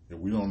 If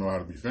we don't know how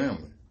to be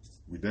family,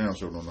 we damn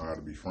sure don't know how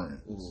to be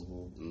friends.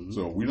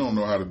 So we don't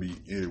know how to be.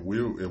 If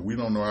we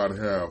don't know how to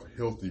have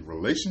healthy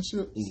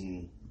relationships,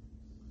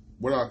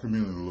 what our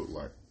community look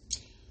like?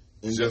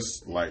 And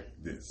Just like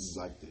this.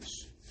 like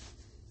this.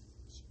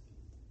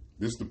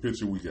 This is the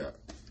picture we got.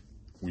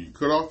 When you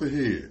cut off the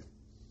head,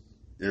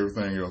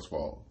 everything else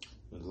falls.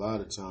 And a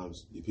lot of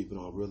times,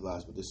 people don't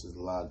realize, but this is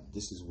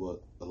what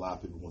a lot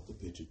of people want the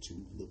picture to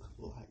look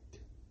like.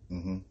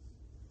 Mm-hmm.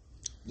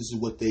 This is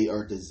what they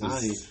are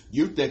designing.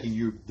 You're thinking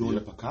you're doing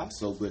a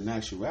Picasso, but in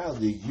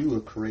actuality, you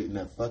are creating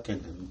a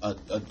fucking a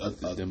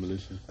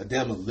demolition. A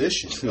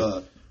demolition,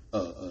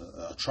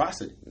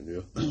 atrocity.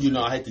 Yeah. You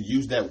know, I hate to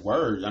use that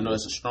word. I know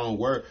that's a strong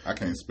word. I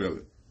can't spell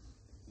it.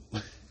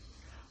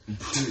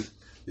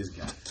 This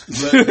guy.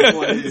 But the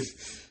point is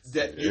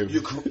that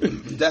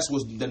that's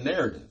what's the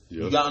narrative.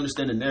 Yeah. You gotta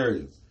understand the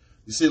narrative.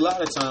 You see, a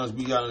lot of times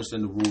we gotta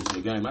understand the rules of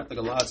the game. I think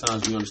a lot of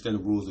times we understand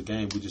the rules of the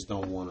game. We just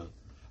don't want to.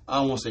 I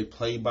don't want to say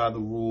play by the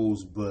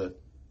rules, but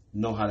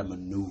know how to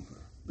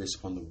maneuver based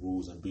upon the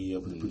rules and be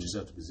able to put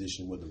yourself in a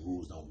position where the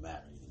rules don't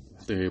matter anymore.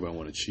 I think everybody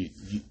want to cheat.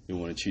 You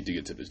want to cheat to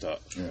get to the top.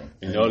 Yeah.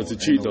 In order to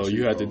cheat, though,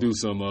 you have to do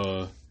some,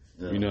 Yeah.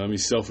 you know what I mean,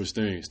 selfish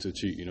things to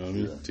cheat, you know what I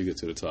mean, Yeah. to get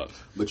to the top.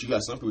 But you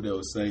got some people that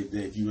would say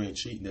that if you ain't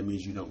cheating, that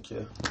means you don't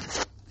care.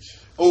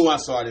 Oh, I'm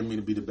sorry, I didn't mean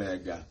to be the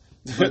bad guy.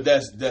 But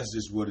that's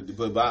just what it is.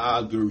 But I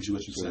agree with you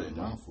what you're saying.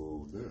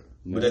 Mouthful there.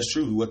 But that's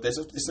true. What they're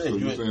saying. So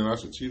you saying I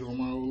should cheat on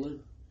my old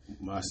lady?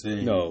 I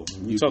saying No,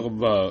 we talk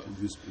about...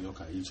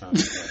 Okay, you trying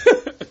to...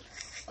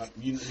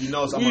 you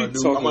know, so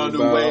I'm on a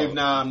new wave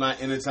now. I'm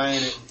not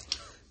entertaining it.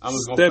 I'm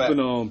just gonna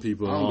stepping on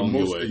people I'm along the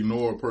the most way.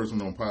 ignored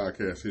person on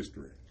podcast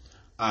history.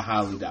 I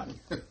highly doubt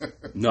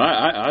it. No,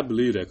 I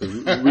believe that because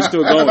we're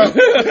still going.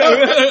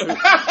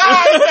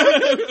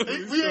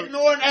 We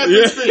ignoring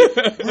everything.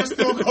 We're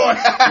still going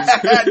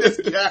at this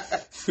guy.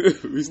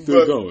 We're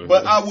still going.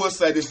 But I will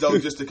say this, though,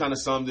 just to kind of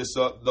sum this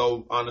up,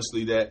 though,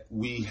 honestly, that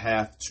we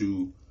have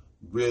to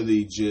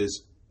really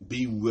just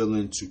be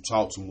willing to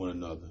talk to one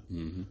another.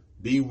 Mm-hmm.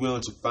 Be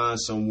willing to find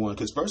someone.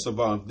 Because, first of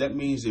all, that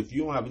means if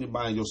you don't have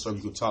anybody in your circle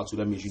you can talk to,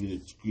 that means you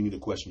need to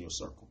question your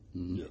circle.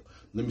 Mm-hmm. Yeah.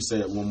 Let me say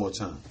that one more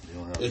time.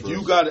 If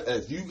you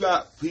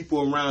got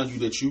people around you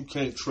that you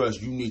can't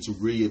trust, you need to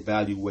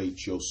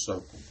reevaluate your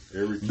circle.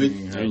 Every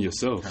king has and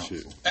yourself, a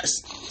shit.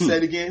 Say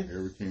it again.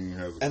 Every king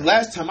has a And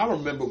last time I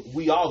remember,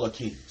 we all are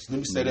kings. Let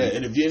me say that.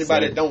 And if you're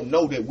anybody that don't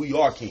know that, we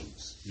are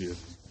kings. Yeah.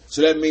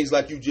 So that means,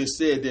 like you just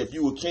said, that if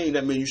you a king,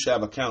 that means you should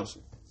have a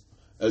council.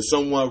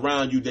 Someone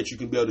around you that you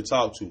can be able to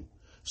talk to.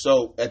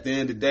 So at the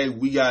end of the day,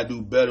 we got to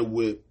do better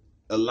with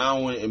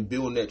allowing and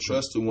building that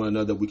trust to one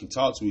another. We can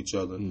talk to each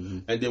other.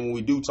 Mm-hmm. And then when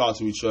we do talk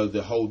to each other,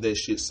 to hold that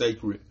shit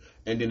sacred.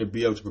 And then to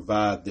be able to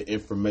provide the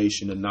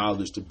information, the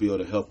knowledge to be able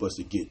to help us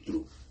to get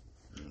through.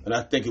 And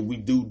I think if we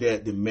do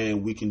that, then,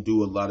 man, we can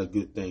do a lot of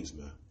good things,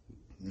 man.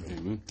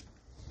 Mm-hmm.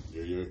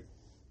 Yeah.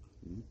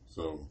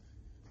 So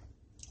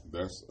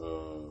that's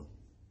the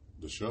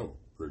show,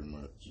 pretty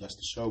much. That's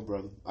the show,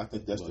 brother. I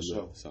think that's the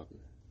show. Soccer.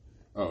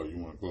 Oh, you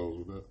want to close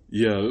with that?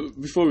 Yeah.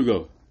 Before we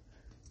go,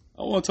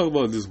 I want to talk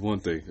about this one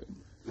thing.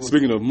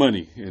 Speaking of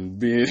money and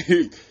being...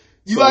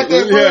 You like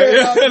that bread?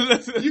 Yeah.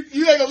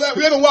 You ain't gonna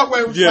we ain't gonna walk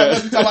away with you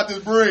talk about this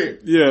bread.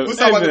 Yeah. Let's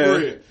talk about the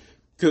bread.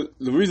 Cause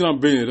the reason I'm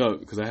bringing it up,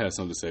 because I had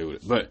something to say with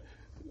it. But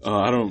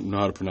I don't know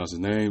how to pronounce his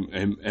name.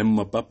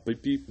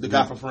 The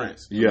guy from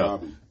France. Yeah.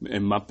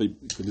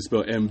 Mbappe. Could you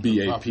spell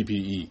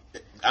M-B-A-P-P-E?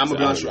 I'm gonna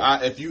be honest with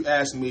you. If you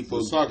ask me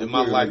for soccer in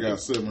my life, got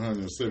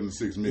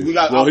 $776 million. We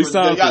got he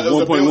signed for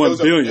 $1.1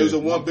 billion. It was a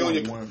 $1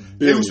 billion.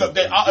 It was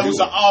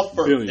an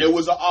offer. Billion. It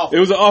was an offer. It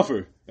was an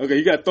offer. Okay,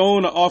 you got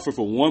thrown an offer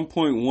for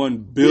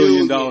 $1.1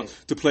 billion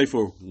to play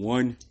for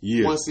 1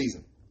 year. 1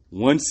 season.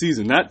 1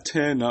 season, not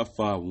 10, not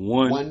 5.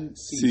 One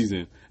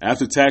season.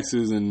 After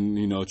taxes and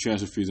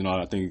transfer fees and all,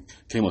 I think it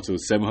came up to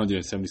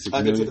 $776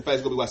 I million. think the fact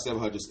it's gonna be about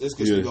 700. It's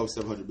gonna go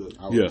 $700 billion.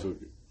 I would have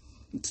took it.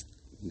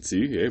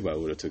 See, everybody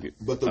would have took it.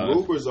 But the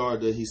rumors are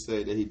that he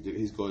said that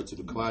he's going to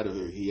decline it,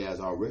 or he has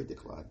already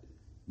declined it.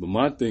 But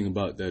my thing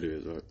about that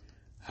is,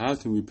 how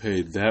can we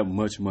pay that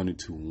much money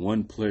to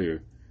one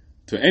player,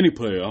 to any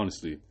player,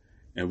 honestly,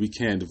 and we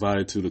can't divide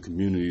it to the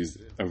communities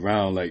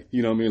around, like,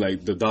 you know what I mean,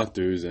 like the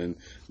doctors and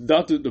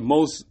let's say the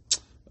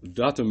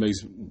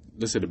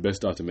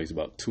best doctor makes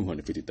about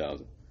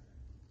 $250,000.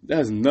 That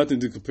has nothing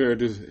to compare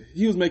to.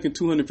 He was making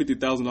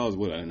 $250,000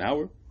 what, an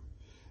hour?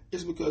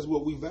 It's because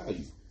what we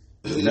value.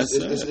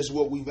 It's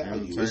what we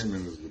value.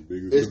 Entertainment is the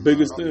biggest. It's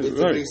biggest thing. It's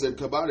the right. biggest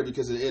thing about it,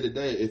 because at the end of the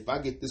day, if I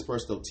get this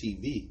person on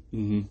TV,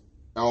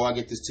 or I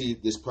get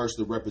this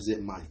person to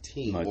represent my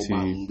team my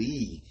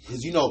league,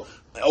 because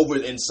over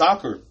in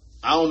soccer,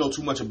 I don't know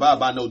too much about it,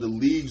 but I know the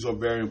leagues are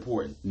very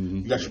important.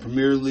 You got your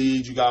Premier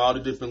League, you got all the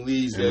different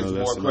leagues that's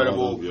more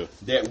credible,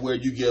 that where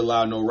you get a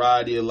lot of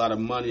notoriety, a lot of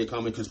money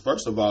coming. Because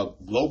first of all,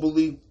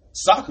 globally,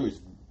 soccer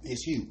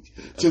is huge.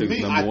 To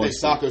me, I think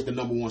soccer is the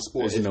number one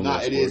sport. If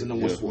not, it is the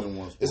number one sport.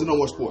 It's the number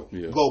one sport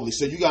globally.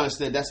 So you got to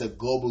understand that's a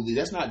globally.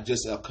 That's not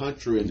just a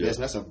country investment.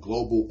 That's a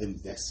global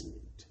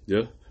investment.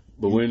 Yeah,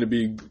 but wouldn't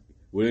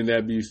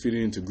that be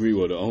fitting into greed,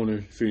 or the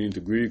owner fitting into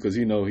greed, because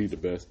he know he's the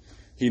best.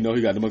 He know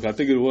he got the money. I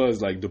think it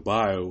was like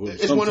Dubai or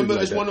it's one of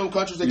them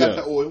countries that got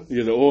the oil.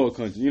 Yeah, the oil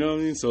country. You know what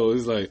I mean? So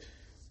it's like,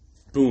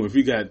 boom, if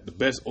we got the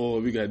best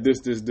oil, we got this.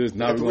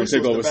 Now we're going to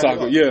take over resource to back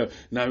soccer. it up. Yeah,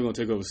 now we're going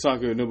to take over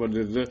soccer.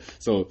 Nobody.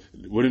 So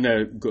wouldn't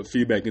that go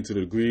feedback into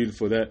the greed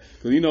for that?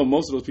 Because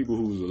most of those people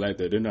who like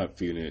that, they're not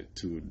feeding it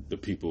to the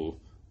people.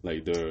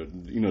 Like the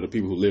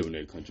people who live in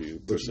their country.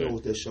 But you know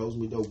what that shows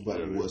me though? But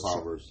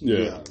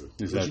Yeah, But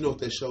exactly. you know what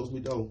that shows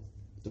me though?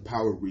 The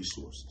power of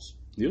resources.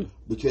 Yeah.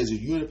 Because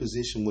if you're in a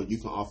position where you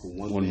can offer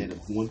one man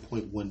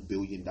 $1.1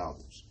 billion,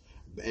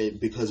 and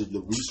because of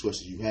the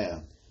resources you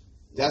have,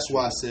 that's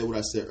why I said what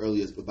I said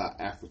earlier about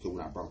Africa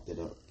when I brought that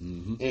up.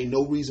 Mm-hmm. Ain't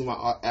no reason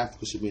why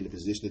Africa should be in the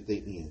position that they're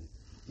in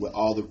with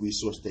all the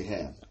resources they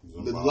have.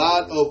 A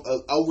lot of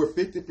over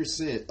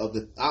 50% of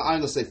the, I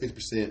ain't gonna say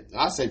 50%.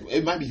 I say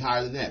it might be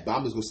higher than that, but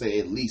I'm just gonna say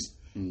at least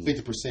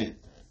 50%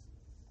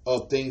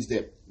 of things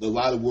that a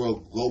lot of the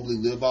world globally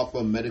live off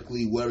of,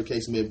 medically, whatever the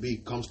case may be,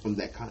 comes from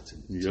that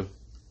continent. Yeah.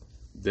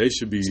 They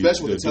should be,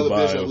 especially with the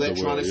television, Dubai of the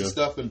electronics world, and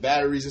stuff, and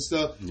batteries and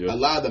stuff. Yeah. A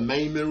lot of the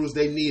main minerals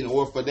they need in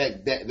order for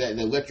that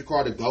electric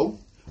car to go,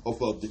 or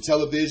for the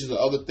televisions or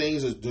other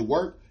things to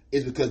work,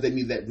 is because they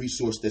need that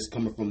resource that's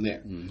coming from there.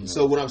 Mm-hmm.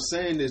 So what I'm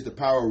saying is the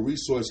power of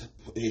resource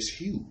is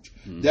huge.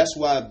 Mm-hmm. That's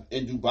why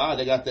in Dubai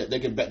they got that, they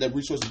can back that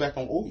resource back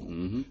on oil.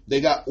 Mm-hmm.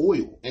 They got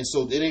oil, and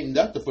so it ain't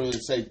nothing for them to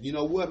say, you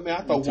know what,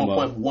 man, I throw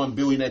 1.1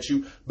 billion at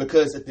you,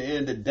 because at the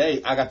end of the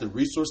day, I got the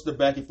resource to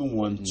back it for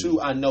one. Mm-hmm.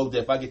 Two, I know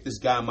that if I get this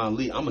guy in my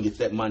league, I'm gonna get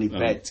that money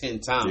back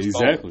 10 times.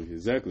 Exactly.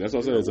 That's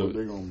what I said. What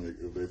they gonna make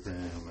if they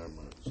paying him that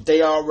much?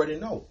 They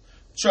already know.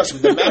 Trust me,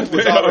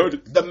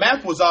 the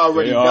math was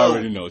already they done.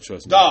 already know,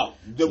 trust me. Dog,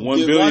 the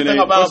 $1 billion one thing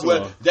about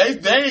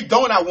ain't, they ain't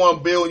throwing out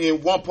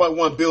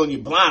 1.1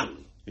 billion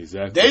blindly.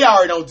 Exactly. They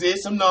already done did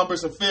some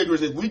numbers and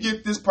figures. If we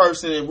get this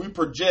person and we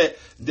project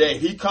that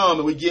he come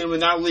and we get him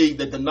in our league,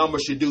 that the number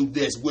should do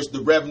this, which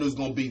the revenue is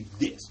going to be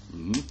this.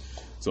 Mm-hmm.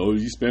 So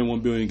you spend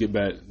 $1 billion, get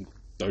back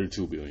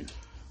 $32 billion.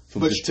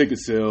 From the ticket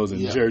sales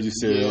and jersey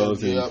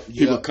sales and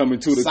people coming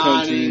to the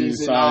country,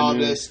 and all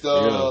that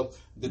stuff,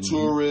 the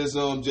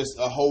tourism, just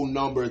a whole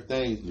number of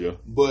things. Yeah.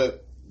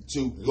 But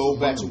to go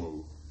back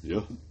to,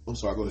 I'm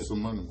sorry, go ahead. It's a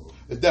money move.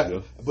 It's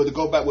definitely. Yeah. But to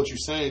go back what you're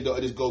saying, though,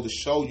 it just goes to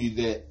show you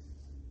that,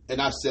 and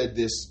I've said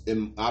this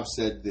and I've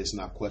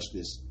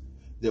questioned this,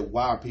 that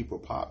why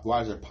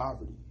is there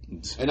poverty?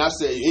 And I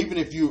say, even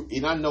if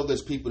and I know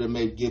there's people that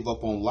may give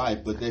up on life,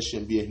 but there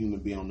shouldn't be a human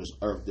being on this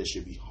earth that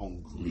should be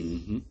hungry.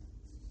 Mm-hmm.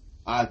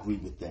 I agree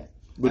with that.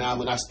 But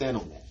I stand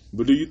on that.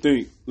 But do you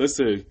think, let's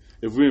say,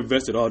 if we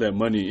invested all that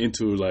money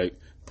into like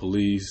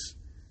police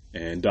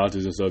and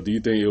doctors and stuff, do you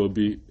think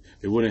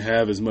it wouldn't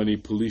have as many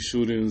police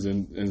shootings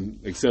and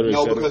et cetera?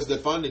 No, because the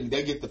funding,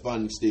 they get the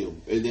funding still.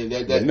 And then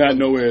but not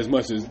nowhere as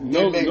much as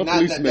no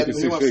police making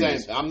six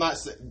figures. I'm not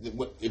saying,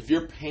 if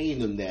you're paying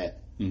them that,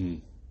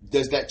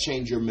 does that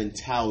change your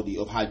mentality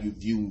of how you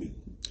view me?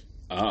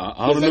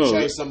 I don't know. Does that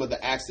change some of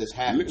the acts that's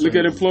happening? Look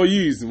at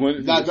employees.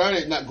 Now,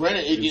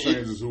 granted, it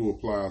changes who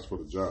applies for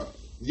the job.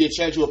 It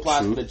changes who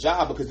applies for the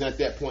job, because at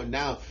that point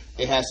now,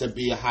 it has to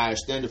be a higher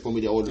standard for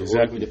me in order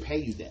for me to pay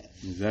you that.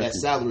 Exactly. That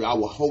salary. I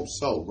would hope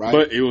so, right?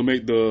 But it will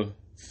make the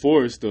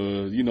force,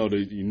 the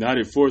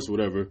United Force,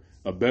 whatever,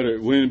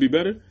 wouldn't it be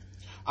better?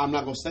 I'm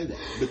not going to say that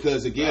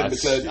because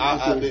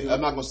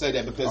I'm not going to say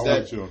that because I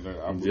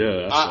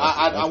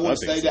won't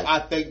say that. I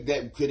think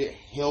that could it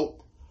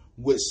help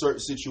with certain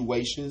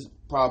situations.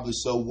 Probably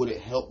so. Would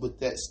it help with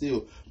that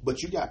still?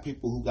 But you got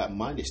people who got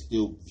money that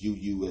still view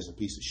you as a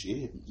piece of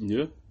shit.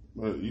 Yeah.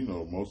 But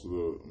most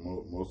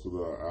of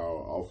our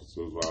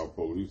officers, our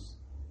police,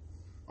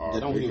 are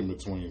making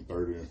between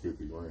 30 and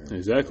 50 grand.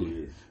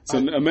 Exactly. So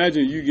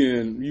imagine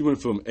you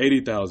went from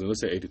 80,000,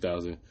 let's say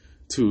 80,000,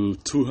 to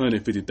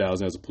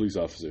 250,000 as a police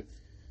officer.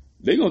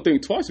 They're gonna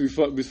think twice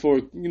before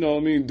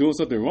doing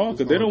something wrong,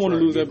 because they don't want to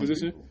lose that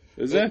position. People.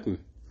 Exactly.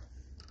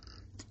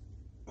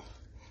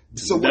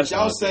 So what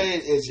y'all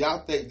saying is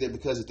y'all think that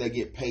because if they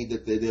get paid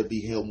that they'll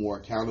be held more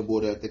accountable,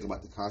 they'll think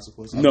about the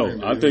consequences? No,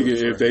 I think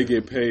if they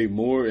get paid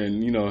more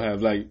and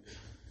have like,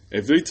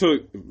 if they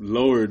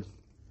lowered,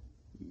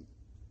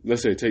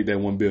 let's say take that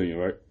 $1 billion,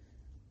 right?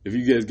 If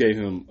you guys gave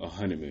him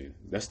 $100 million,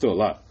 that's still a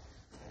lot.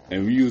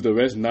 And we use the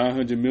rest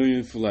 $900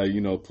 million for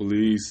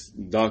police,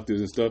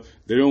 doctors and stuff.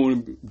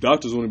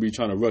 Doctors want to be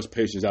trying to rush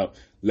patients out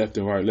left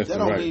and right, That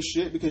don't mean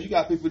shit, because you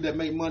got people that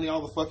make money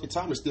all the fucking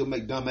time and still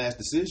make dumbass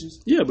decisions.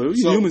 Yeah, but we're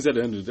humans at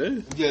the end of the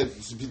day. Yeah,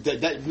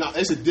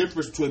 it's a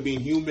difference between being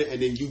human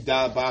and then you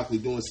diabolically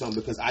doing something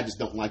because I just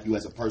don't like you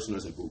as a person or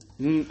as a group.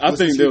 I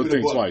think they'll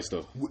think twice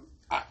though.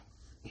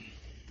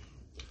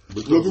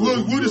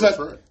 We'll just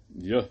have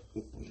yeah.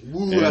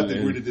 We'll have to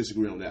agree to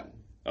disagree on that one.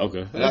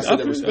 Okay. And I said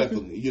that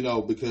respectfully,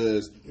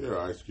 because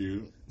Ice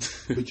Cube.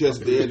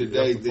 Because at the end of the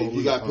day,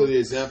 you got plenty of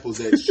examples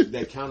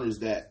that counters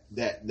that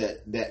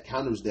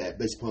counters that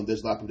based upon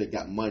there's a lot of people that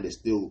got money that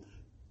still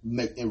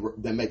makes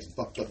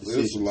fucked up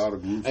decisions. There's a lot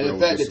of groups and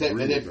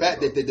the fact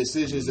that the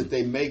decisions that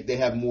they make, they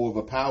have more of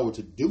a power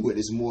to do it.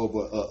 It's more of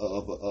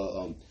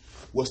a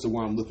what's the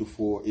word I'm looking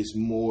for? It's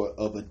more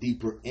of a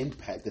deeper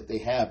impact that they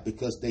have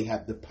because they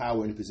have the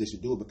power and the position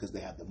to do it because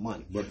they have the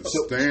money. But the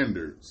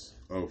standards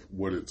of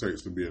what it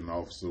takes to be an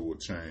officer will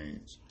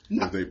change.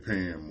 if they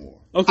paying more.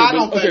 Okay, I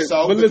don't think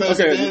so. But Because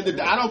okay, at the end of the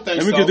day, I don't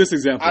think so. let me give this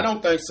example. I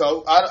don't think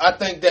so. I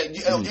think that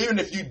even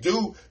if you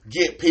do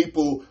get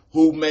people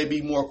who may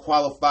be more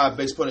qualified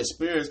based on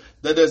experience,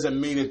 that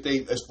doesn't mean that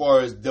they, as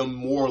far as them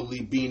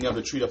morally being able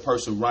to treat a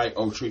person right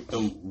or treat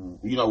them,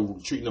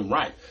 treating them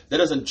right, that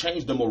doesn't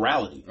change the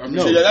morality. I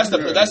mean, See,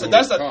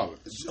 college.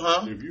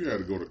 If you had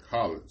to go to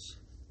college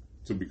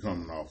to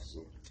become an officer,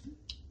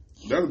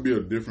 that would be a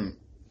different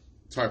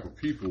type of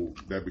people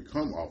that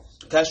become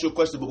officers. To ask you a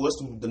question, but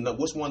what's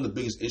one of the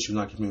biggest issues in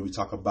our community we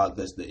talk about?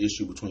 That's the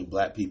issue between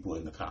black people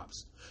and the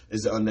cops.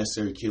 Is the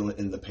unnecessary killing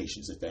and the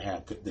patience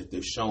that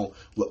they've shown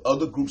with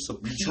other groups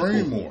of people. You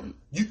train more.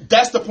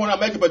 That's the point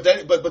I'm making. But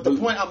the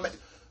point I'm making.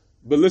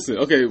 But listen,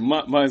 okay,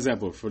 my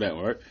example for that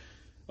one, right?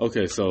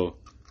 Okay, so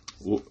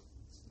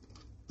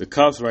the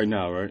cops right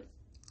now, right?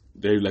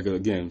 They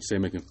say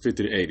making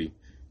 50 to 80.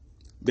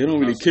 They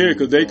don't really care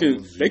because they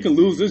can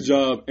lose this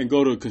job and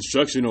go to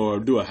construction or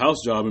do a house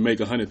job and make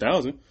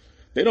 100,000.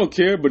 They don't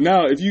care. But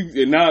now if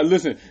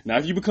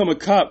you become a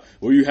cop,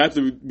 or you have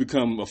to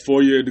become a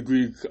 4-year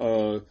degree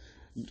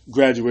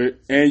graduate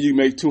and you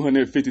make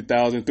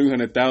 250,000,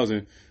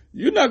 300,000,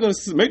 you're not going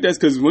to make that,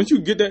 because once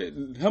you get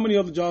that, how many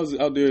other jobs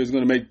out there is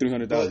going to make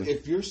 300,000?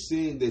 If you're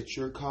seeing that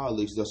your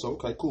colleagues, that's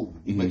okay, cool.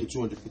 You making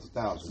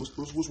 250,000. What's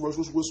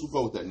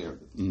go with that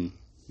narrative? Mm-hmm.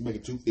 You're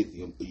making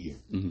 250 a year,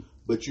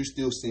 but you're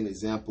still seeing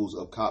examples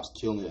of cops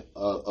killing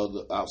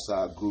other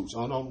outside groups.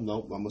 Oh no,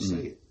 I'm gonna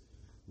say it.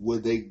 Where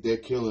they're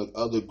killing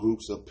other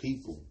groups of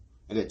people,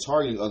 and they're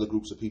targeting other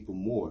groups of people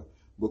more.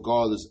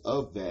 Regardless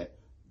of that,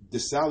 the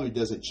salary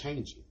doesn't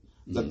change it.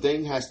 The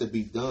thing has to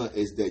be done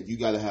is that you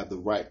got to have the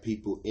right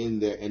people in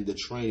there and the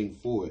training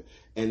for it.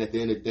 And at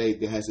the end of the day,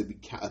 there has to be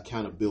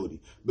accountability,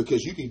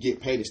 because you can get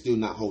paid and still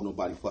not hold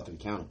nobody fucking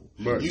accountable.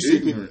 But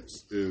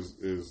ignorance is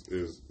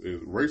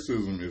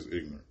racism is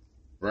ignorant,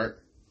 right?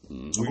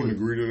 We can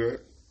agree to that.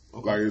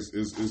 Okay. Like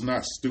it's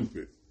not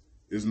stupid.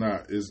 It's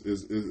not. It's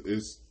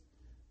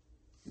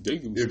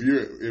if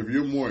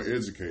you're more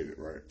educated,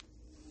 right?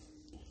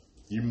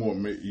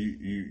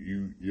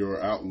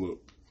 Your outlook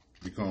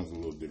becomes a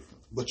little different.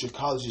 But your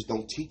colleges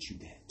don't teach you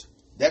that.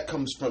 They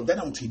don't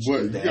teach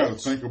you that. But you got to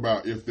think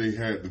about, if they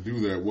had to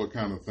do that, what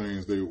kind of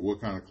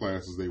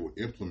classes they would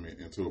implement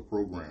into a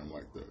program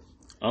like that.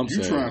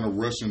 You're trying to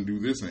rush and do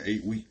this in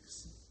 8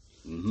 weeks.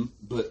 Mm-hmm.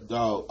 But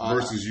dog,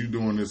 versus you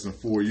doing this in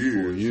 4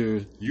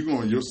 years.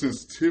 Your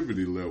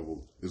sensitivity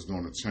level is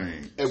going to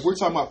change. If we're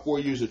talking about 4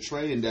 years of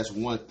training, that's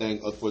one thing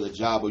for the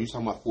job. But you're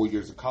talking about 4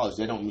 years of college,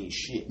 that don't mean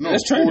shit. No,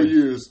 that's 4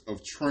 years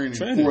of training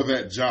for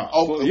that job.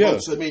 Oh, yeah.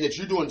 So I mean that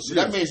you're doing. So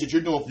that means that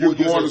you're doing 4 years.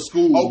 You're going to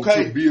school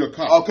to be a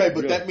cop. Okay,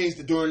 but that means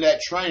that during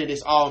that training,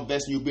 it's all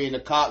investing. You being a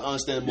cop,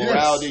 understanding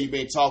morality. You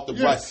being taught the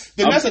right.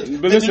 Then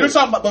you're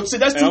talking about. But see,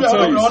 that's two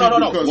different.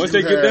 No. Once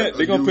they get that,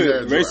 they're gonna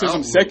put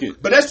racism second.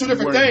 But that's two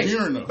different things.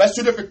 That's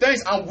two different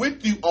things. I'm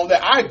with you on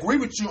that. I agree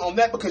with you on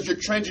that, because you're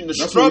changing the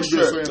structure.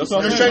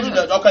 You're changing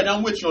the. Okay, now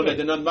I'm with you on that.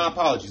 Then my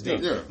apologies.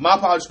 Then my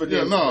apologies for that.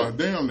 Yeah, no,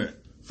 damn that.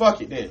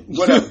 Fuck it then.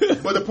 Whatever.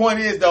 But the point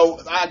is, though,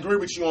 I agree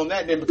with you on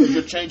that then, because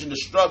you're changing the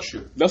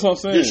structure. That's what I'm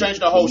saying. You're changing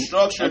the whole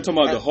structure. I'm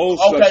talking about the whole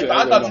structure. Okay, but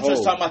I thought you were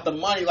just talking about the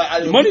money.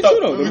 Money too,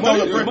 though.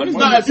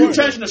 If you're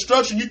changing the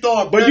structure, you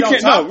throwing bread on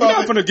top of it. We're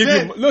not going to give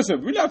you.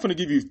 Listen, we're not going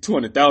to give you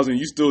 200,000.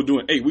 You still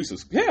doing 8 weeks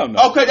of. Hell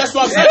no. Okay, that's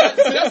what I'm saying.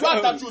 That's what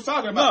I thought you were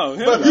talking about.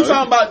 But if you're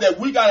talking about that,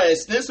 we got an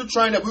extensive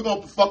training that we're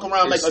going to fuck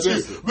around and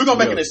make. We're going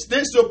to make an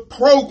extensive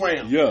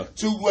program.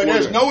 To where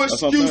there's no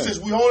excuses.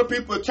 We hold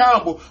people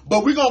accountable,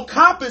 but we're going to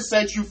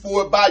compensate you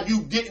for it by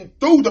you getting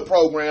through the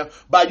program,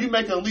 by you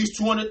making at least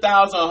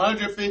 200,000,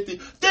 150.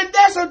 Then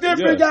that's a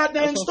different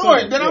goddamn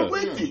story. Then I'm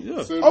with you.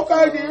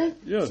 Okay, then.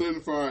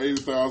 75,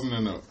 80,000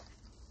 and up.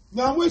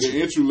 Now I'm with you.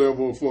 The entry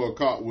level for a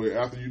cop,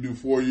 after you do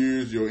 4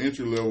 years, your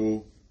entry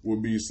level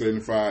would be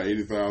 75,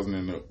 80,000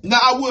 and up. Now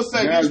I will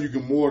say now you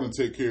can more than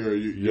take care of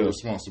your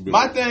responsibility.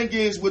 My thing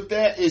is with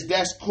that is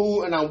that's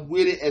cool, and I'm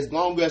with it as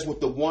long as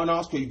with the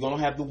one-offs, because you're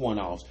gonna have the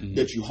one-offs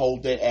that you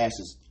hold that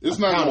asses. It's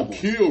not gonna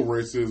kill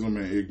racism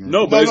and ignorance.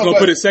 No, but it's gonna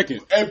put it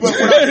second. But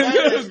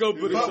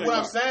what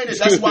I'm saying is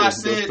that's why I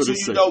said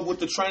with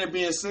the training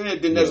being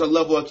said, then there's a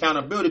level of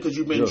accountability, because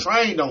you've been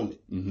trained on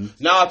it.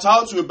 Now I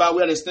talked to you about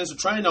we had extensive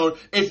training on it.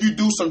 If you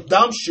do some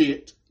dumb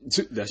shit,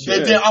 then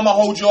I'm gonna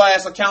hold your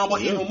ass accountable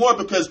even more,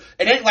 because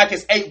it ain't like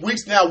it's 8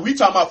 weeks now. We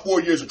talking about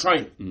 4 years of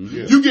training.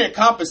 You get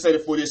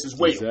compensated for this as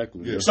well.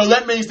 Exactly. So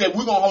that means that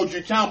we're gonna hold you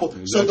accountable.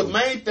 So the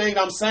main thing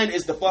I'm saying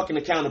is the fucking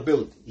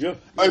accountability. If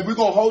we're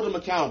gonna hold them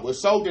accountable,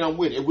 so then I'm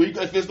with it.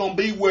 If it's gonna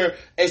be where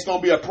it's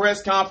gonna be a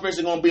press conference,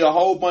 it's gonna be a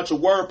whole bunch of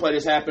wordplay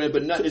that's happening,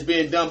 but nothing is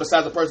being done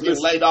besides the person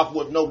getting laid off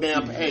with no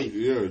damn pay.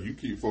 Yeah, you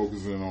keep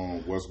focusing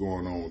on what's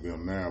going on with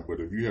them now, but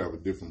if you have a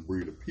different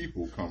breed of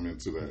people come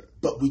into that,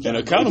 and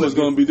accountable is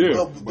gonna be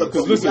there.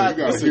 Because listen, you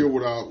gotta hear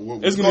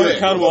it's going to be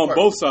accountable on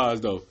both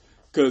sides, though.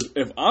 Because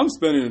if I'm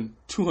spending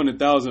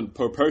 $200,000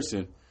 per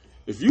person,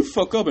 if you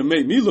fuck up and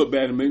make me look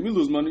bad and make me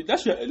lose money,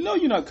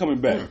 you're not coming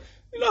back.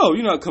 No,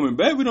 you're not coming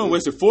back. We done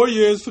wasted 4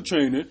 years for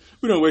training.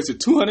 We done wasted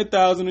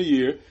 $200,000 a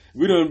year.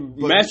 We done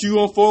match you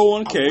on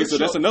 401k, so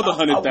that's another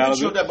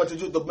 $100,000. But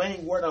the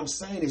main word I'm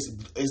saying is,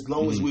 as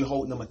long as we're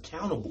holding them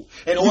accountable,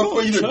 in order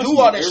for you to do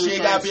all that shit, you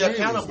gotta be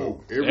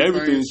accountable.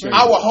 Everything changes.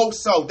 I would hope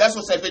so. That's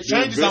what I said. If it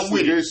changes, I'm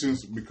with it.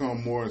 Investigations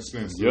become more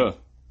extensive. Yeah.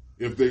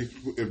 If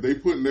they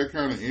putting that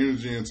kind of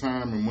energy and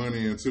time and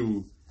money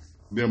into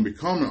them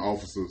becoming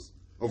officers,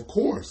 of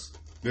course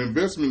the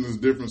investment is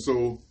different.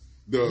 So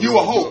the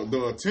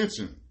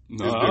attention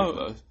is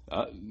different.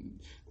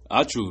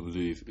 I truly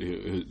believe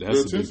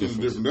that's the attention is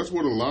different. That's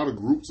what a lot of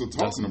groups are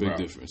talking about. That's a big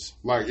difference.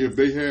 Like if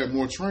they had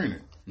more training,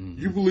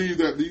 you believe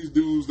that these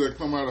dudes that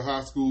come out of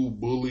high school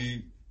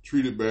bullied,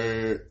 treated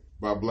bad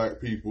by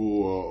black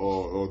people,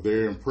 or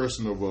their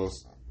impression of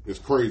us is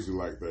crazy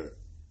like that,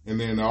 and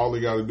then all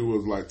they got to do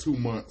is like 2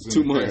 months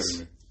in the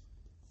academy.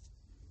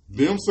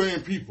 Them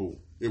same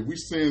people, if we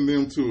send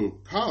them to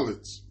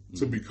college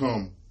to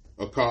become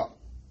a cop,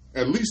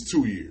 at least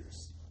 2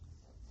 years.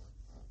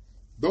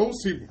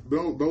 Those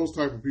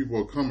type of people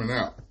are coming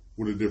out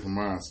with a different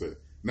mindset.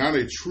 Now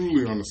they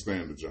truly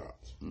understand the job.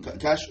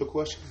 Can I ask you a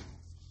question?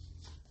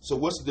 So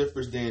what's the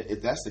difference then,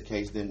 if that's the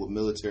case, then with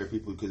military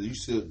people? Because you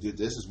still, this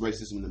is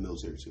racism in the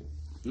military too.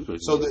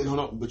 So hold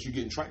on, but you're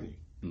getting training.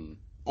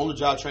 On the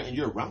job training,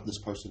 you're around this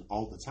person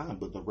all the time,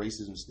 but the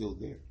racism is still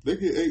there. They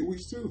get 8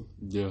 weeks too.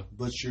 Yeah.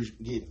 But you're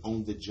getting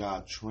on the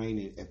job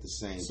training at the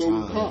same time.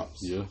 So the cops.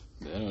 Yeah.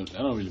 That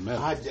don't really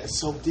matter.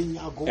 So then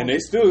y'all go. And they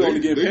still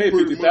only get paid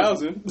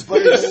 $50,000.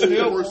 But it's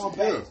still going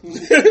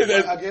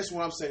back. I guess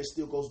what I'm saying, it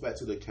still goes back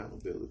to the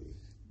accountability.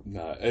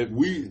 Nah,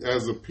 we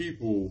as a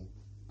people,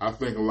 I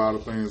think a lot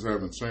of things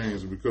haven't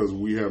changed because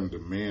we haven't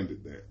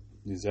demanded that.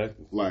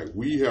 Exactly. Like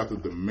we have to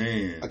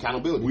demand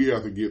accountability. We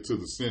have to get to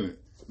the Senate.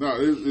 No,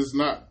 it's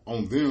not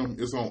on them.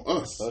 It's on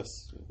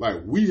us. Like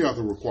we have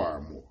to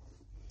require more.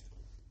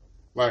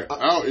 Like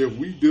if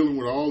we dealing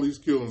with all these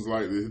killings,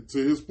 like to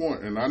his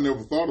point, and I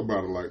never thought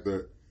about it like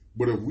that.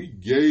 But if we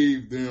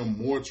gave them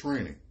more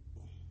training,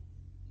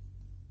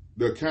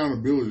 the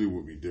accountability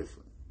would be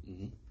different.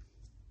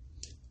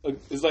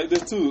 It's like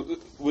this too.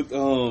 With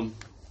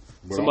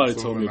somebody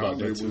told me about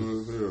that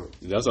too.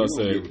 That's what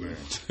I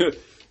said.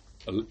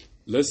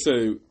 Let's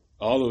say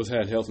all of us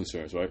had health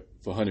insurance, right,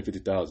 for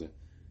 $150,000.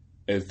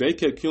 If they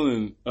kept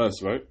killing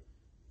us, right,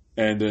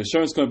 and the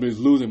insurance companies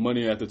losing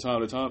money at the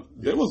time,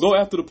 they will go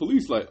after the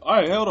police. Like, all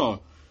right, hold on,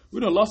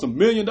 we done lost $1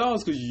 million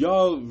because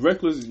y'all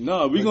reckless.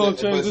 Nah, we gonna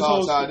change this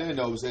whole. Outside in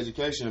though, it's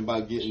education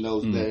about getting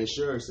that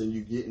insurance and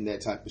you getting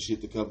that type of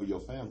shit to cover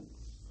your family.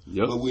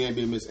 Yep. But we ain't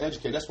being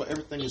miseducated. That's why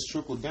everything is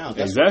trickled down.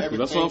 That's exactly.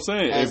 That's what I'm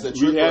saying.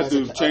 We have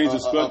to change the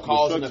structure.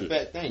 Cause and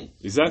effect thing.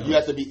 Exactly. You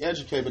have to be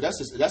educated, but that's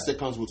that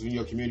comes with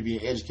your community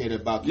being educated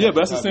about. Yeah,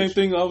 but that's the same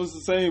thing I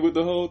was saying with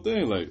the whole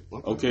thing. Like,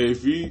 okay,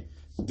 if we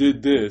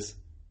did this,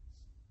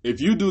 if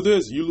you do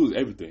this, you lose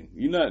everything.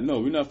 We're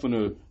not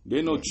finna.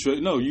 There's no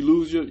no. You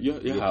lose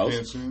your house.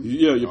 Pension,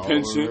 your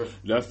pension.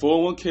 That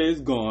 401k is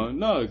gone.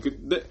 No,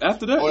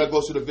 after that, or that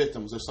goes to the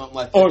victims or something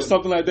like that. Or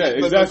something like that.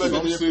 Exactly.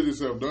 Some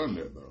cities have done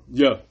that though.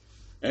 Yeah.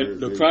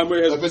 And the crime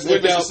rate has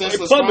went down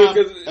in public.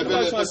 If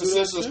it's a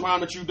senseless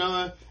crime that you've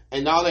done,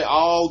 and now they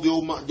all do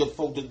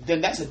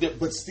then that's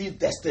but see,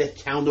 that's the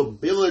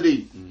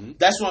accountability.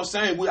 That's what I'm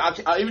saying.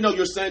 Even though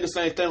you're saying the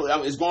same thing,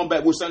 it's going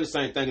back. We're saying the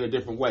same thing in a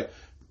different way.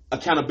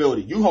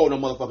 Accountability. You hold a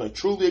motherfucker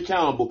truly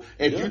accountable.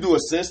 If you do a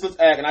senseless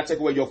act and I take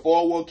away your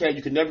 401k,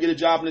 you can never get a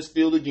job in this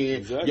field again.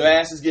 Exactly. Your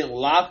ass is getting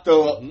locked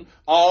up.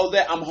 All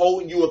that, I'm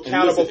holding you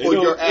accountable for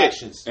your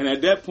actions. And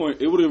at that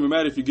point, it wouldn't even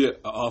matter if you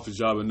get an office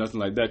job or nothing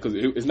like that because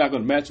it's not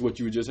going to match what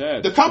you just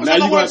had. The company's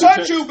not going to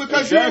touch you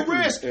because you're a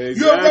risk. Exactly.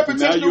 You're a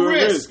reputational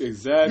risk.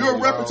 Exactly. You're a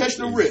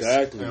reputational risk.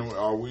 Exactly. And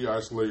are we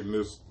isolating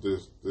this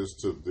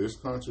to this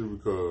country?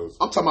 Because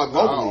I'm talking about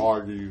globally. I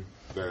argue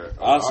that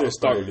I said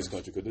start with this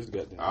country because this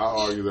goddamn. I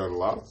argue that a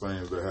lot of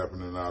things that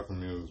happen in our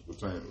communities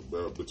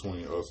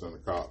between us and the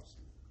cops,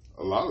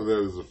 a lot of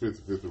that is a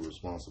 50-50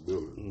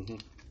 responsibility.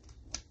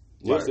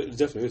 Yes, it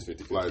definitely is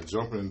 50-50. Like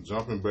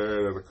jumping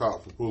bad at a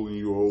cop for pulling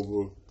you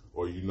over,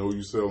 or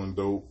you selling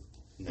dope,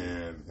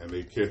 and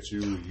they catch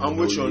you. I'm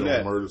with you on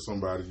that. Murdered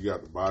somebody. You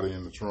got the body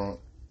in the trunk.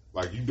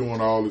 Like you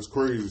doing all this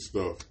crazy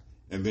stuff,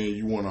 and then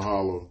you want to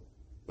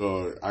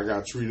holler, "I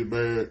got treated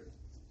bad."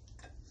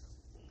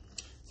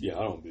 Yeah,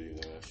 I don't believe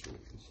that shit.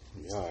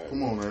 Yeah, right.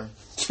 Come on, man.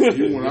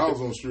 Even when I was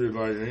on the street,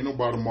 like ain't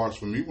nobody marched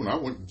for me when I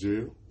went to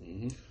jail.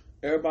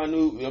 Everybody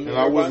knew, and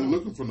I wasn't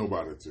looking for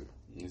nobody to.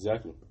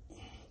 Exactly.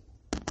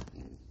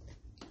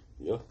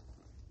 Yeah.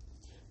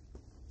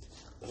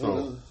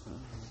 So,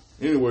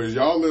 anyways,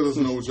 y'all let us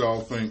know what y'all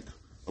think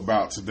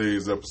about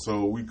today's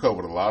episode. We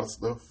covered a lot of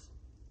stuff,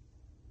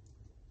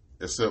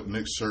 except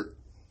Nick's shirt.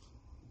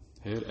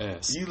 Head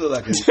ass. You look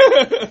like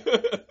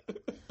a.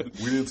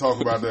 We didn't talk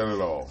about that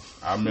at all.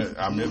 I meant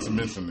to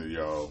mention it,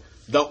 y'all.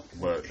 Don't.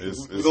 But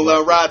it's we're gonna let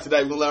him ride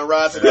today. We're gonna let him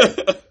ride today.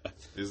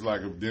 It's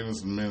like if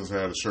Dennis and Men's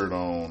had a shirt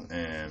on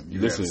and you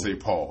had to say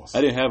pause.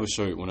 I didn't have a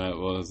shirt when I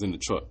was in the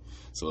truck.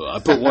 So I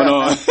put one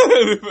on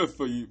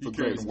for you. He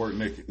came to work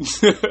naked.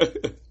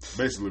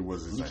 Basically,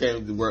 was his You name.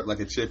 came to work like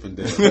a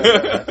Chippendale.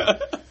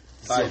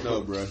 I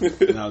know, bro.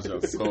 No, I was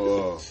joking.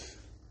 So,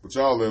 but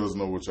y'all let us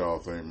know what y'all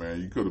think,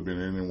 man. You could have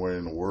been anywhere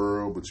in the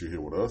world, but you're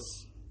here with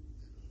us.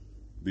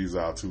 These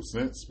are our 2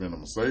 cents. Spend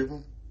them or save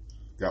them.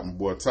 Got my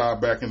boy Ty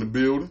back in the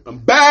building. I'm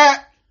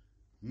back.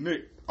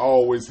 Nick,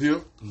 always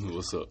here.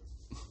 What's up?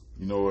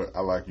 You know what? I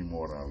like you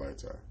more than I like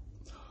Ty.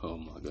 Oh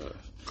my gosh.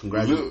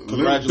 Congratulations.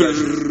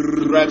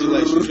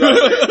 Congratulations. You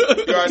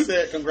already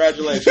said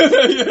congratulations.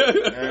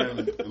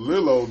 And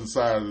Lilo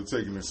decided to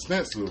take an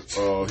extensive,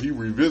 he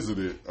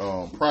revisited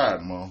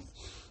Pride Month.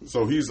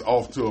 So he's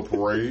off to a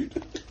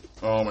parade,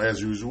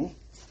 as usual.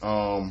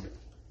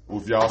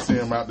 If y'all see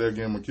him out there,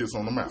 give him a kiss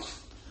on the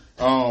mouth.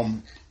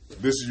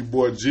 This is your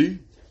boy G,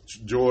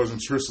 George and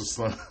Trisha's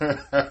son.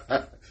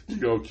 You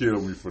gonna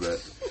kill me for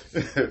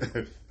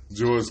that.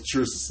 George,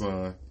 Trisha's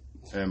son.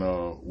 And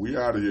we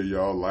out of here,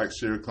 y'all. Like,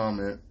 share,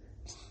 comment.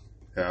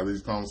 Have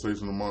these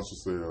conversations amongst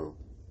yourselves.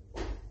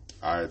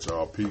 All right,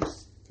 y'all.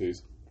 Peace.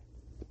 Peace.